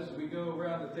family does, we go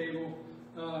around the table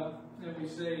and we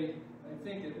say, I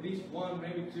think at least one,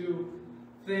 maybe two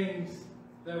things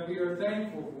that we are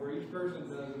thankful for. Each person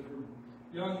does it. From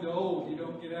young to old, you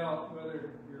don't get out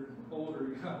whether you're old or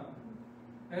young.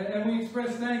 And we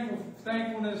express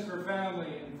thankfulness for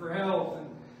family and for health and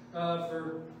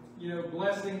for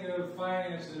blessing of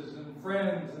finances and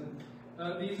friends.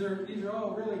 And these are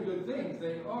all really good things.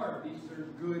 They are. These are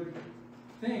good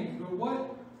things. But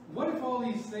what if all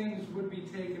these things would be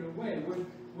taken away?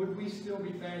 Would we still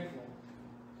be thankful?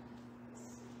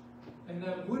 And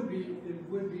it would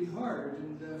be hard.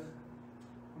 And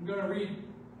I'm going to read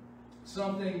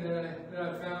something that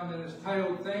I found, and it's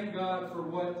titled, "Thank God for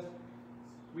What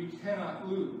We Cannot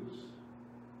Lose."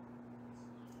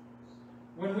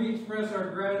 When we express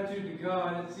our gratitude to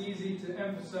God, it's easy to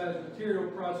emphasize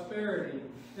material prosperity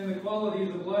and the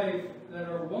qualities of life that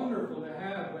are wonderful to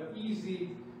have, but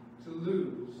easy to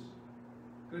lose.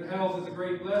 Good health is a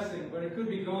great blessing, but it could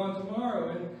be gone tomorrow.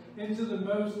 And into the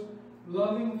most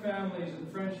loving families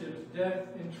and friendships, death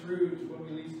intrudes when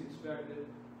we least expect it.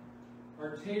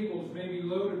 Our tables may be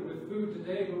loaded with food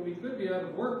today, but we could be out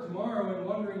of work tomorrow and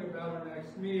wondering about our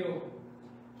next meal.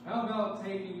 How about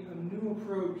taking a new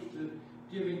approach to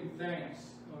giving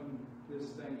thanks on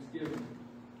this Thanksgiving?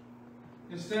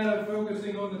 Instead of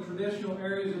focusing on the traditional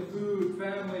areas of food,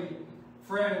 family,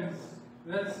 friends,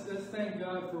 let's thank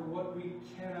God for what we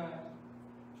cannot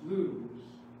lose.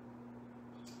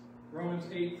 Romans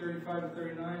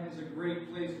 8:35-39 is a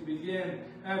great place to begin.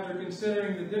 After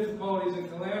considering the difficulties and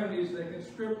calamities that can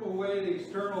strip away the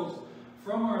externals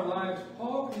from our lives,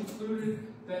 Paul concluded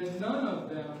that none of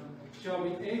them shall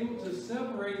be able to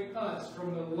separate us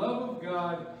from the love of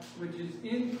God which is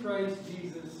in Christ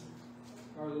Jesus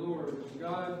our Lord.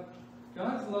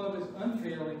 God's love is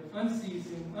unfailing,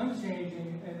 unceasing,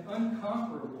 unchanging, and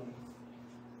unconquerable.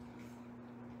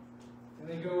 And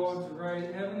they go on to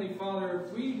write, Heavenly Father,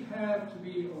 if we have to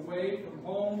be away from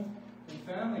home and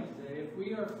family today, if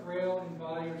we are frail in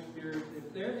body or spirit,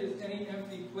 if there is any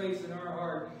empty place in our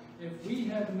heart, if we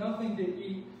have nothing to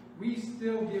eat, we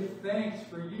still give thanks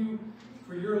for you,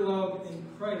 for your love in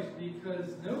Christ,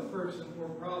 because no person or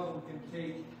problem can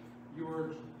take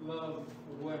your love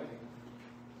away.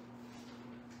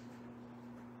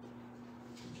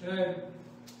 And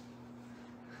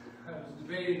I was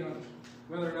debating on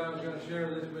whether or not I was going to share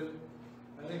this, but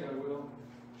I think I will.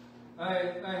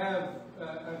 I've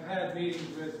had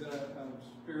meetings with a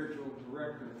spiritual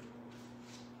director,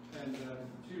 and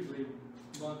it's usually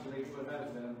monthly, what has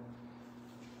been.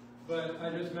 But I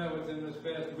just met with him this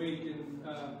past week,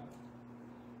 and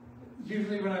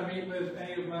usually when I meet with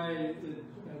any of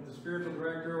the spiritual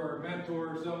director or a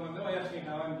mentor or someone, they'll ask me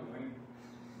how I'm doing.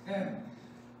 And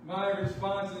my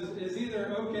response is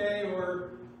either okay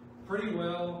or pretty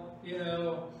well,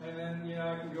 and then,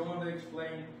 I can go on to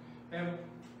explain. And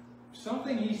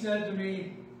something he said to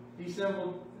me, he said,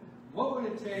 well, what would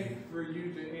it take for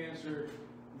you to answer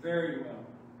very well?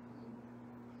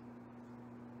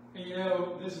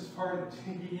 And this is part of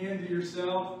digging into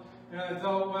yourself. And I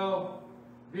thought, well,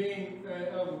 being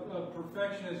a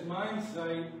perfectionist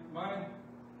mindset,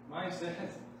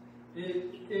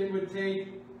 it would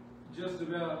take just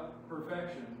about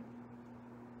perfection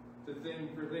for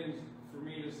things for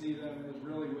me to see them as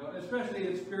really well, especially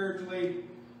as spiritually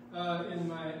in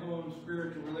my own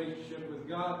spiritual relationship with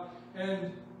God.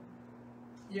 And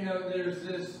there's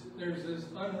this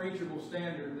unreachable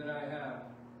standard that I have.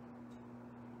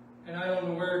 And I don't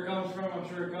know where it comes from. I'm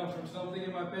sure it comes from something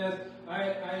in my past.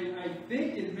 I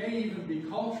think it may even be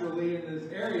culturally in this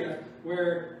area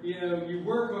where, you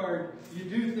work hard, you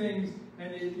do things,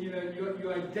 and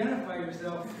you identify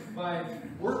yourself by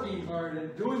working hard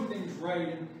and doing things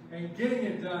right and getting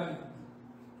it done.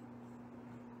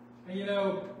 And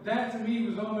that to me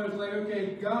was almost like,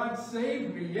 okay, God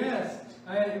saved me. Yes,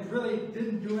 I really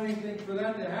didn't do anything for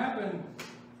that to happen,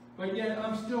 but yet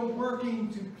I'm still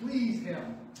working to please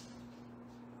Him.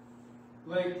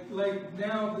 Like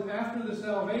now, after the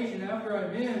salvation, after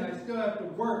I'm in, I still have to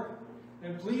work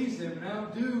and please Him and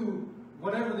outdo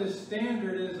whatever this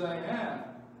standard is I have.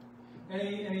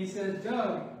 And he said,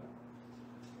 Doug,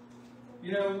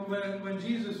 when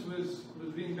Jesus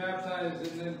was being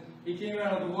baptized and then He came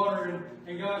out of the water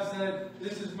and God said,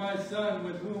 this is my Son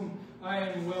with whom I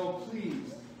am well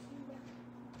pleased.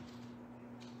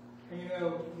 And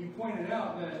He pointed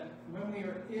out that when we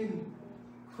are in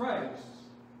Christ,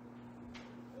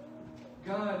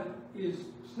 God is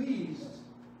pleased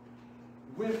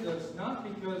with us, not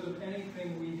because of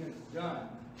anything we have done.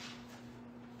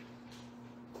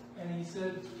 And He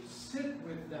said, sit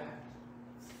with that.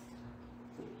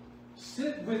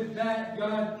 Sit with that,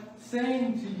 God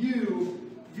saying to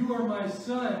you, you are my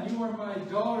son, you are my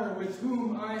daughter with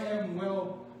whom I am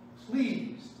well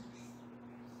pleased.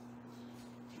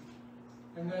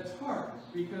 And that's hard,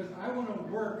 because I want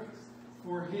to work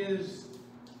for His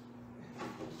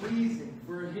pleasing,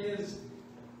 for His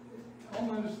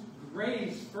almost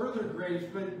grace, further grace,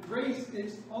 but grace,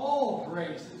 it's all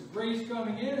grace. It's grace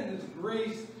coming in and it's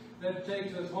grace that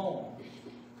takes us home.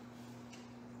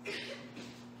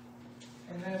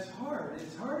 And that's hard.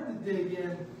 It's hard to dig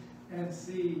in and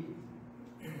see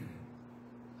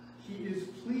He is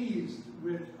pleased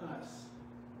with us.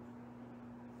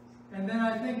 And then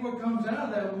I think what comes out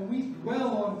of that, when we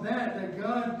dwell on that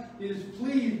God is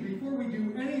pleased before we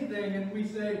do anything, and we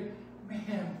say,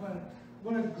 man,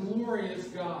 what a glorious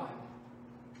God.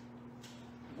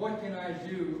 What can I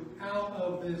do out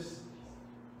of this,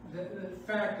 the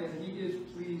fact that He is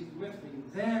pleased with me?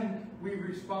 Then we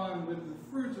respond with the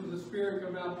fruits of the Spirit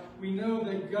come out. We know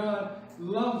that God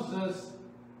loves us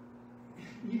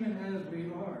even as we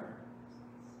are.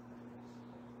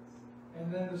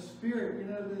 And then the Spirit,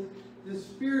 the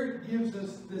Spirit gives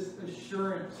us this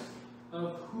assurance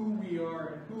of who we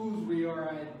are and whose we are,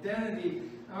 our identity.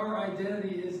 Our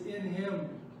identity is in Him.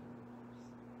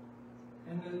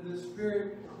 And then the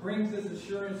Spirit brings this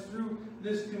assurance through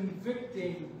this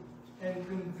convicting and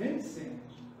convincing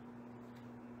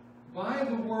by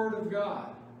the Word of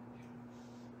God.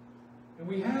 And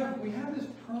we have this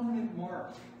permanent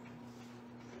mark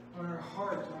on our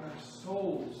hearts, on our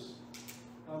souls,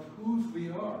 of whose we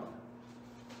are.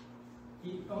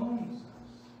 He owns us.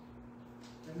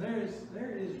 And there is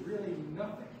really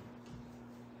nothing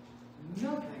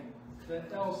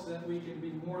else that we can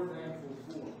be more thankful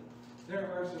for.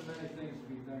 There are so many things to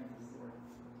be thankful for.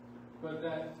 But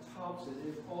that tops it.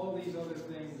 If all these other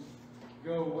things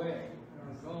go away and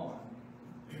are gone,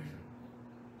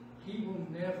 He will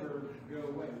never go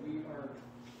away. We are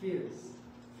His.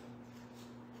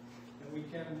 And we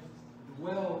can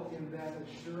dwell in that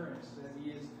assurance that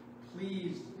He is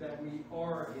pleased that we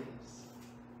are His.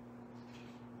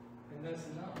 And that's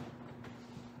enough.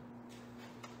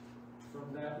 From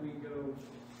that we go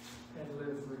and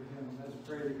live for Him. Let's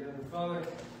pray together.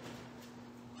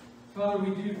 Father,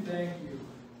 we do thank You.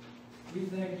 We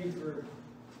thank You for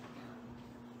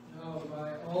by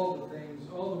all the things,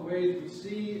 all the ways we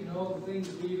see, and all the things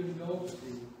we even don't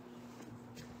see.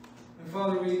 And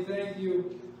Father, we thank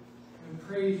You and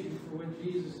praise You for what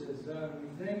Jesus has done.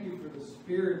 We thank You for the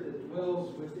Spirit that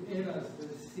dwells within us,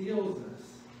 that seals us,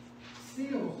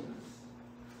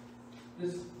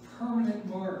 this permanent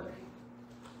mark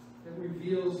that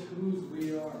reveals whose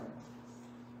we are.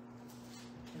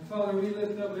 And Father, we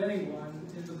lift up anyone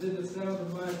within the sound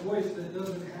of my voice that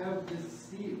doesn't have this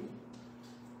seal.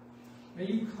 May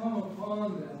You come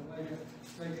upon them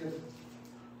like a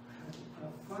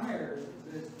fire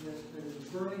that is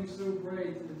burning so bright,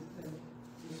 and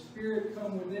the Spirit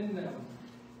come within them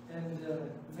and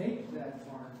make that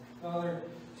mark. Father,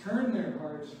 turn their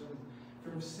hearts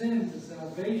from sin to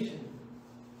salvation.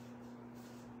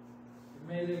 And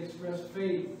may they express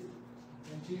faith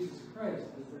in Jesus Christ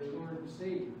as their Lord and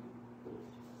Savior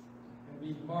and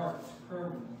be marked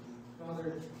permanently. Father,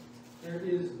 there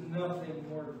is nothing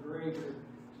more greater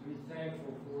to be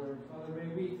thankful for. Father, may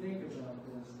we think about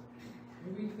this.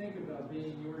 May we think about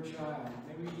being Your child.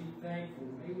 May we be thankful.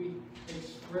 May we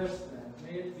express that.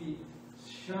 May it be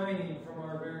shining from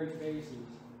our very faces.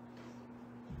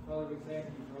 Father, we thank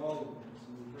You for all of this,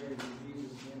 and we pray in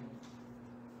Jesus' name.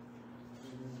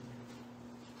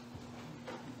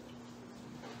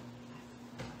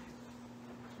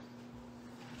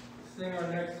 Sing our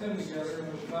next hymn together,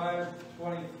 number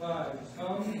 525.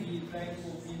 Come, ye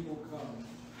thankful people, come.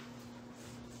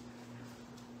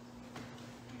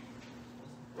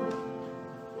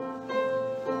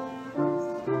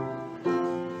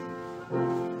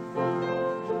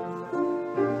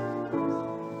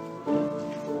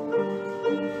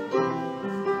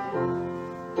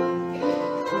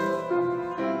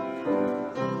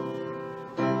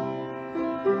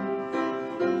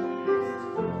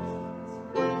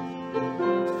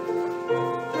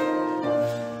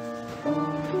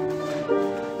 Come,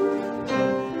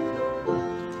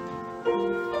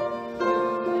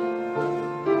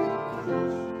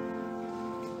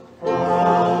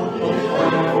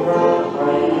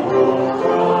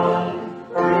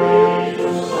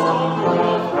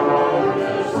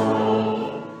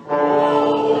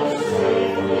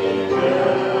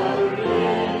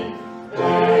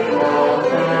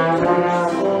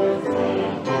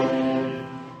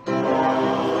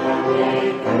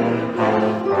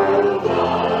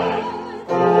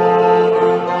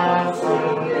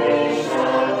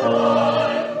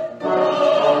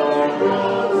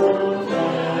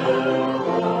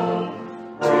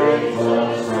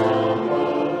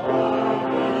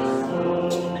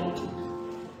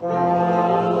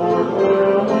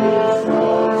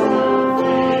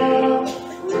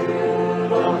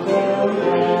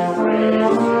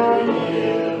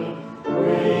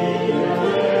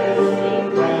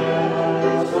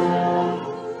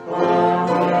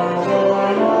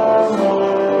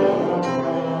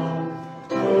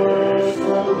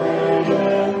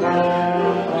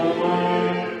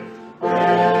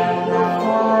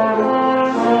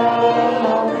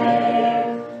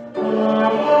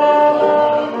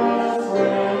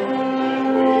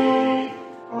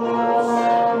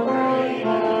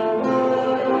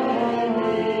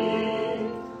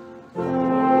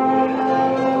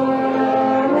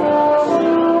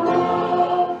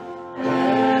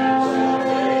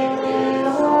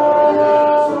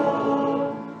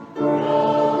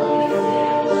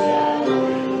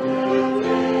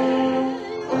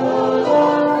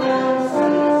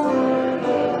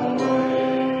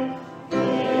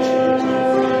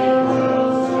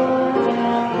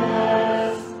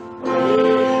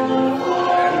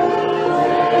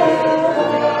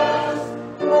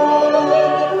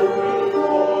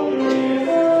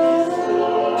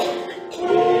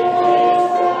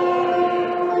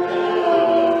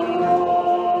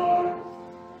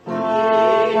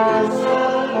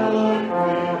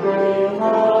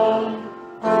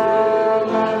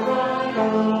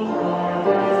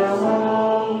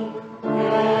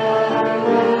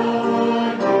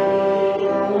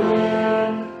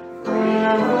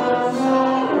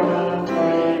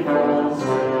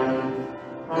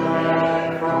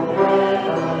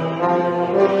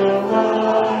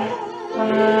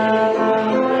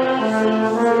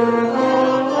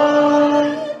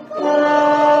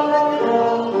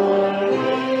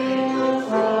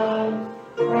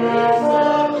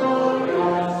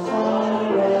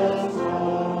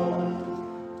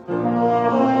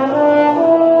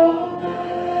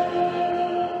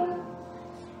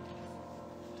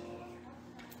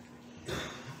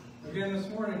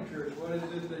 What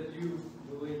is it that you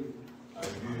believe?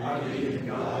 I believe in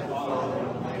God, Father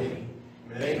Almighty,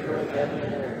 maker of heaven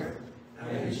and earth,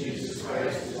 and in Jesus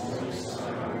Christ, his only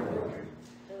Son, our Lord,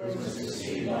 who was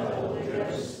conceived by the Holy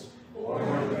Ghost, born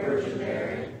of the Virgin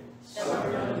Mary,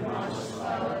 suffered under Pontius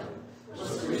Pilate,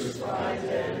 was crucified,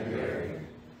 dead, and buried.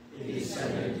 He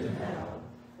descended into hell.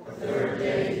 The third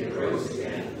day he rose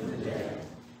again from the dead.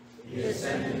 He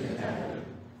ascended into heaven,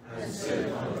 and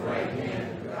sitteth on the right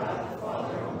hand of God the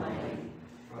Father Almighty.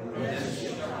 From thence he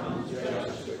shall come to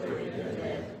judge the quick and the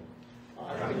dead.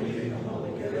 I believe in the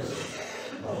Holy Ghost,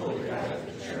 the Holy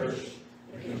Catholic Church,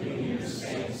 the communion of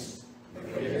saints, the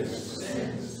forgiveness of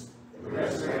sins, the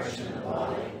resurrection of the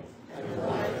body, and the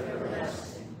life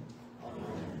everlasting.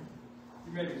 Amen.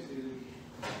 You may be seated.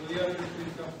 Will the ushers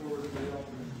please come forward to the altar?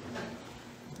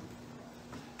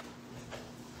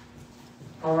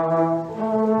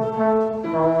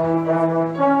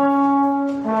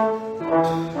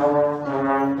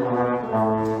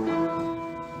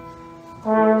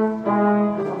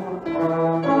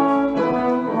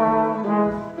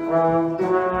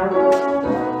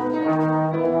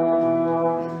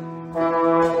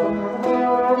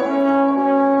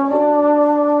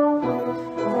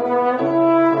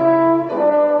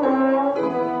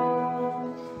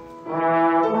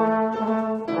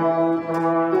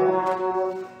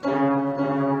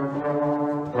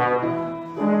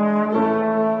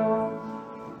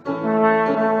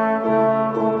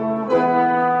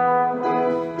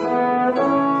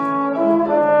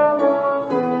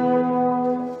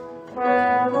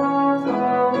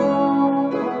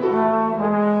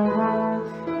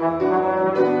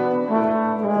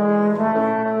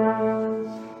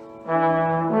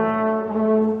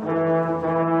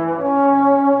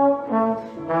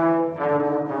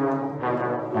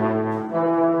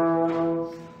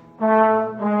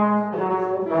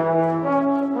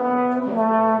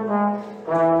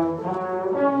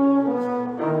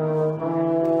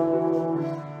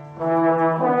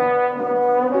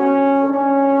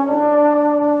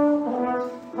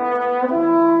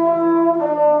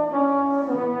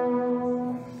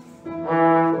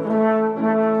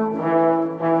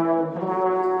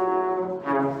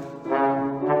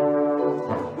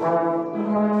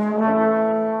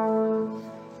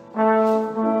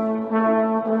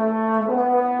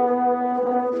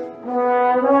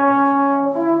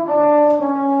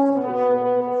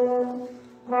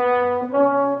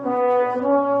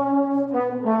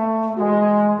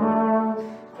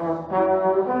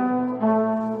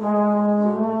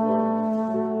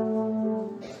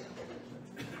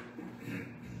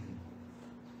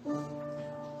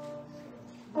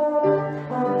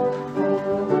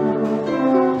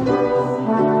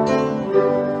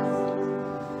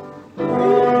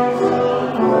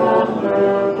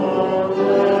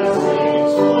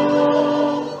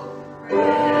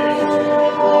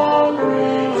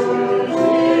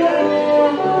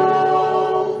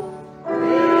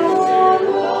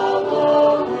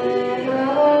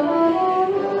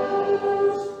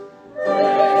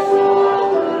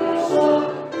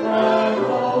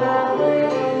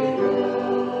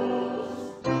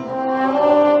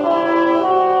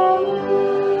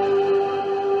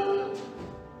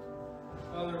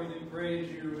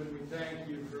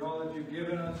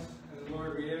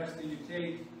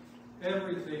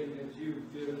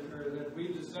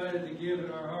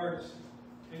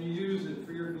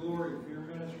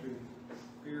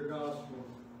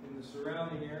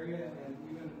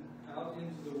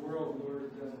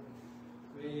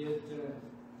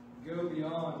 Go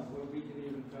beyond what we can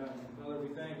even fathom. Father, we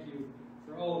thank you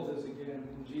for all of this again,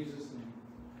 in Jesus' name.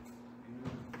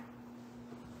 Amen.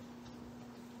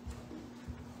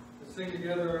 Let's sing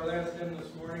together our last hymn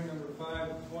this morning, number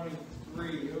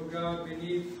 523. O God,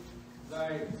 beneath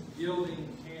thy yielding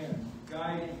hand,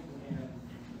 guiding hand.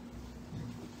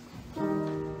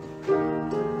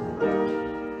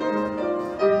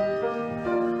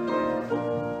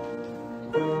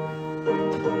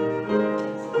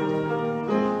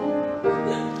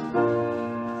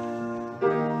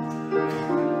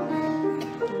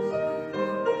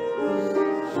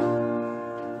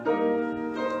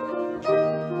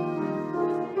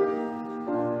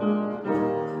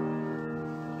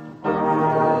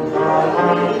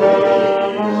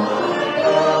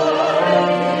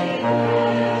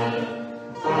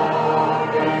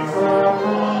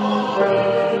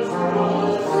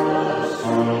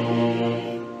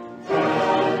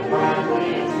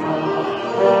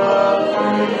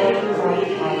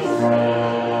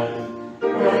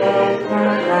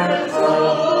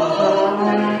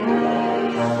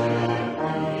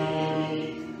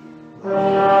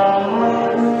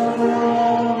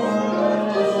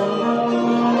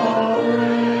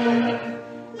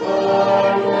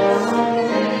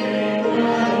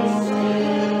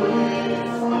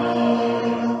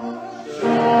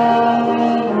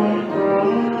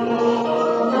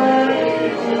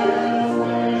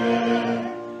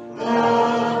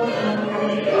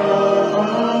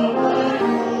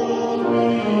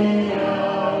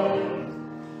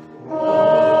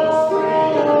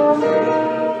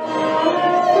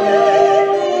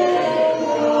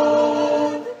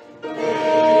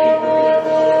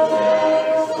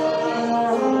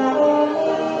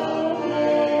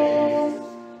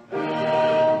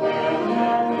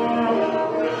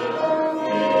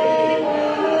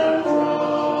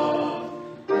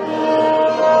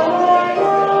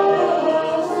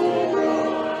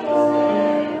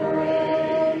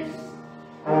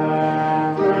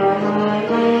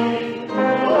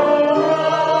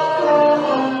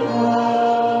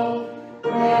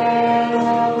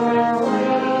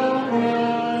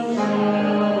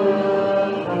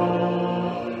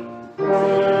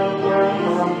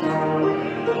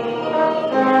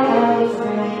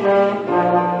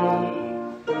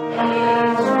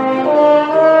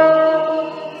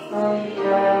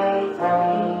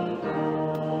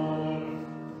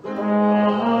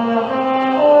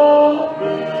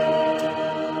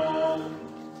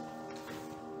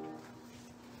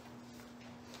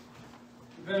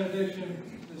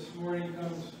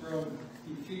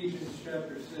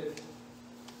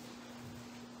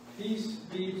 Peace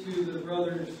be to the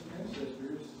brothers and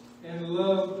sisters, and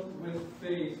love with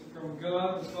faith from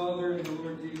God the Father and the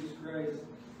Lord Jesus Christ.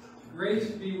 Grace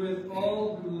be with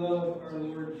all who love our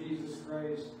Lord Jesus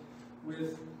Christ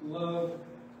with love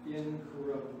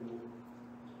incorruptible.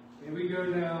 May we go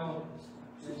now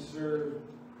and serve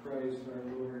Christ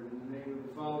our Lord. In the name of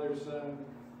the Father, Son,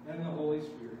 and the Holy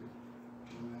Spirit.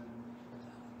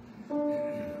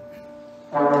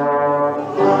 Amen.